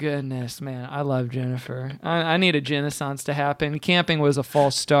 Oh, goodness, man. I love Jennifer. I need a Genaissance to happen. Camping was a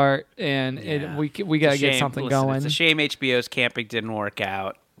false start, and we got to get something going. It's a shame HBO's Camping didn't work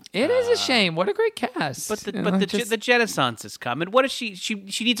out. It is a shame. What a great cast. But the Genaissance is coming. What is she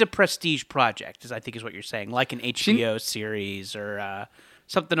needs a prestige project, I think is what you're saying, like an HBO series or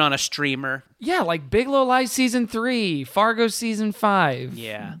something on a streamer. Yeah, like Big Little Lies season 3, Fargo season 5.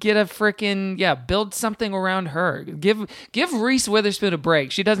 Yeah. Get a freaking build something around her. Give Reese Witherspoon a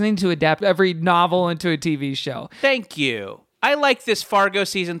break. She doesn't need to adapt every novel into a TV show. Thank you. I like this Fargo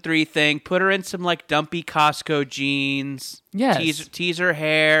season 3 thing. Put her in some like dumpy Costco jeans. Yes. Tease her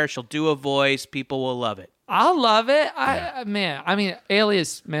hair. She'll do a voice. People will love it. I'll love it.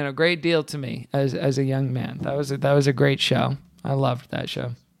 Alias, man, a great deal to me as a young man. That was a great show. I loved that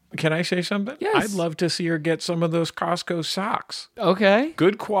show. Can I say something? Yes. I'd love to see her get some of those Costco socks. Okay.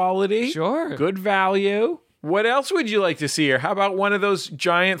 Good quality. Sure. Good value. What else would you like to see her? How about one of those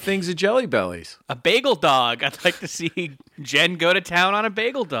giant things of Jelly Bellies? A bagel dog. I'd like to see Jen go to town on a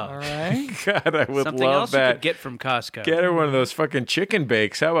bagel dog. All right. God, I would Something love else that. you could get from Costco. Get her one of those fucking chicken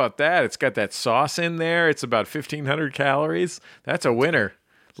bakes. How about that? It's got that sauce in there. It's about 1,500 calories. That's a winner.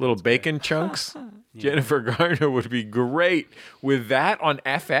 Little bacon chunks. Jennifer Garner would be great with that on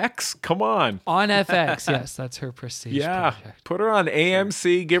FX. Come on. On FX, yes, that's her prestige project. Put her on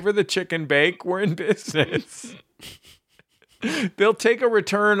AMC. Give her the chicken bake. We're in business. They'll take a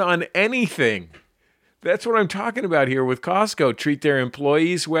return on anything. That's what I'm talking about here with Costco. Treat their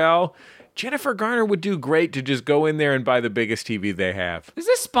employees well. Jennifer Garner would do great to just go in there and buy the biggest TV they have. Is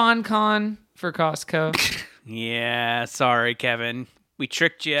this SpawnCon for Costco? Yeah, sorry, Kevin. We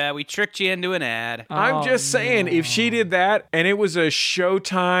tricked you. We tricked you into an ad. I'm just saying, if she did that and it was a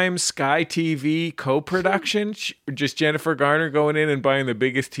Showtime, Sky TV co-production, just Jennifer Garner going in and buying the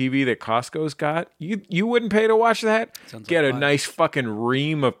biggest TV that Costco's got, you wouldn't pay to watch that? Get a nice fucking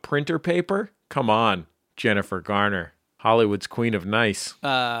ream of printer paper? Come on, Jennifer Garner, Hollywood's queen of nice.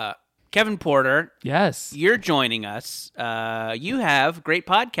 Kevin Porter. Yes. You're joining us. You have great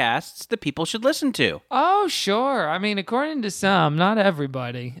podcasts that people should listen to. Oh, sure. I mean, according to some, not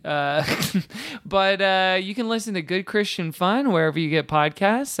everybody. But you can listen to Good Christian Fun wherever you get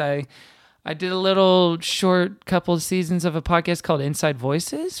podcasts. I did a little short couple of seasons of a podcast called Inside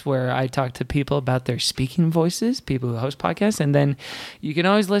Voices, where I talk to people about their speaking voices, people who host podcasts. And then you can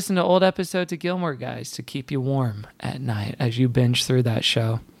always listen to old episodes of Gilmore Guys to keep you warm at night as you binge through that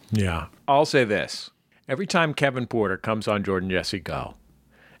show. Yeah. I'll say this. Every time Kevin Porter comes on Jordan Jesse Go,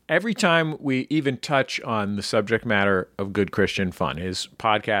 every time we even touch on the subject matter of Good Christian Fun, his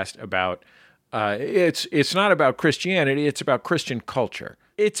podcast about, it's not about Christianity, it's about Christian culture.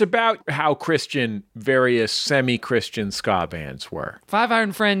 It's about how Christian various semi-Christian ska bands were. Five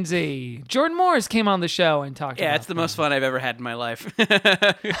Iron Frenzy. Jordan Morris came on the show and talked about Yeah, it's the most fun I've ever had in my life.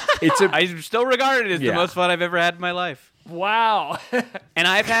 I still regard it as the most fun I've ever had in my life. Wow. And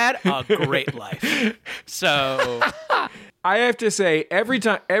I've had a great life. So I have to say, every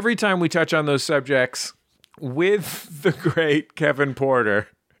time we touch on those subjects with the great Kevin Porter,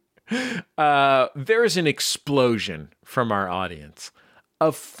 there's an explosion from our audience.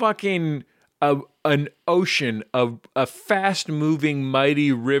 An ocean of a fast-moving,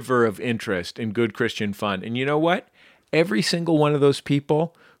 mighty river of interest in Good Christian Fun. And you know what? Every single one of those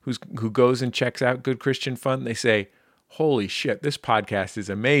people who goes and checks out Good Christian Fun, they say, holy shit, this podcast is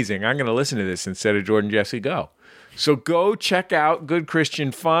amazing. I'm going to listen to this instead of Jordan Jesse Go. So go check out Good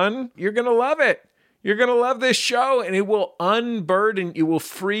Christian Fun. You're going to love it. You're going to love this show, and it will it will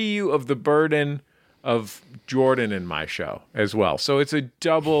free you of the burden of Jordan and my show as well. So it's a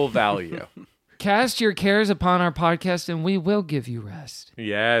double value. Cast your cares upon our podcast, and we will give you rest.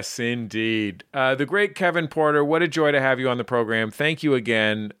 Yes, indeed. The great Kevin Porter, what a joy to have you on the program. Thank you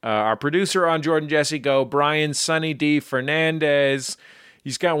again. Our producer on Jordan Jesse Go, Brian Sunny D. Fernandez.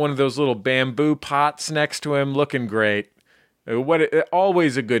 He's got one of those little bamboo pots next to him, looking great.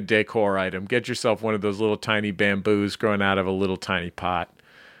 Always a good decor item. Get yourself one of those little tiny bamboos growing out of a little tiny pot.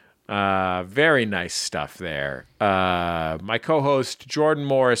 Very nice stuff there. My co-host, Jordan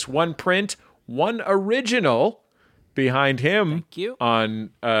Morris, one print, one original behind him on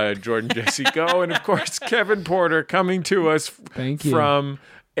Jordan Jesse Go. And, of course, Kevin Porter coming to us from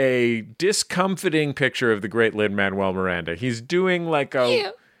a discomfiting picture of the great Lin-Manuel Miranda. He's doing like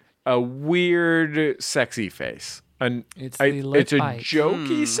a weird, sexy face. It's a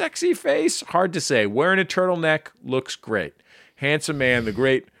jokey, sexy face. Hard to say. Wearing a turtleneck looks great. Handsome man, the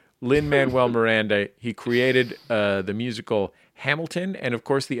great Lin-Manuel Miranda. He created the musical Hamilton and, of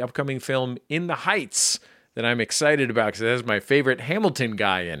course, the upcoming film In the Heights that I'm excited about because it has my favorite Hamilton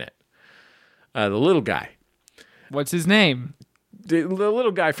guy in it. The little guy. What's his name? The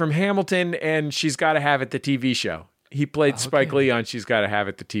little guy from Hamilton and She's Gotta Have It, the TV show. He played Spike Lee on She's Gotta Have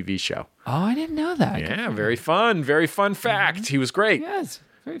It, the TV show. Oh, I didn't know that. Yeah, very fun. Very fun fact. He was great. Yes,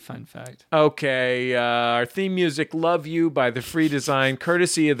 very fun fact. Okay, our theme music, Love You by The Free Design,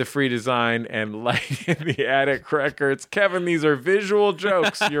 courtesy of The Free Design and Light in the Attic Records. Kevin, these are visual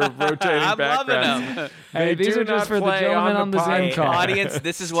jokes. You're rotating I'm backgrounds. loving them. Hey, these are just for the gentleman on the Zoom call. Audience,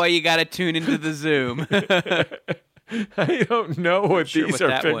 this is why you got to tune into the Zoom. I don't know what these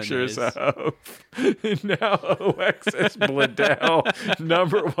are pictures of. Now Alexis Bledel,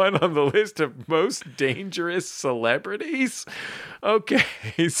 number one on the list of most dangerous celebrities. Okay,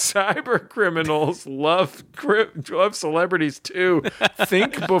 cyber criminals love celebrities too.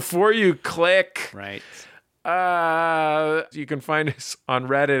 Think before you click. Right. You can find us on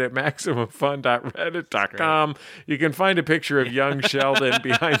Reddit at maximumfun.reddit.com. You can find a picture of young Sheldon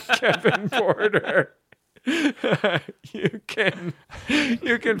behind Kevin Porter. You can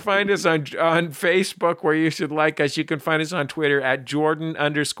find us on Facebook where you should like us. You can find us on Twitter at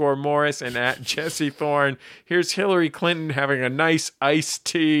Jordan_Morris and at Jesse Thorne. Here's Hillary Clinton having a nice iced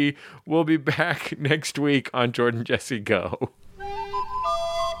tea. We'll be back next week on Jordan Jesse Go.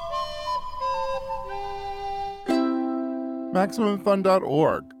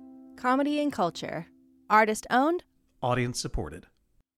 MaximumFun.org. Comedy and culture. Artist owned. Audience supported.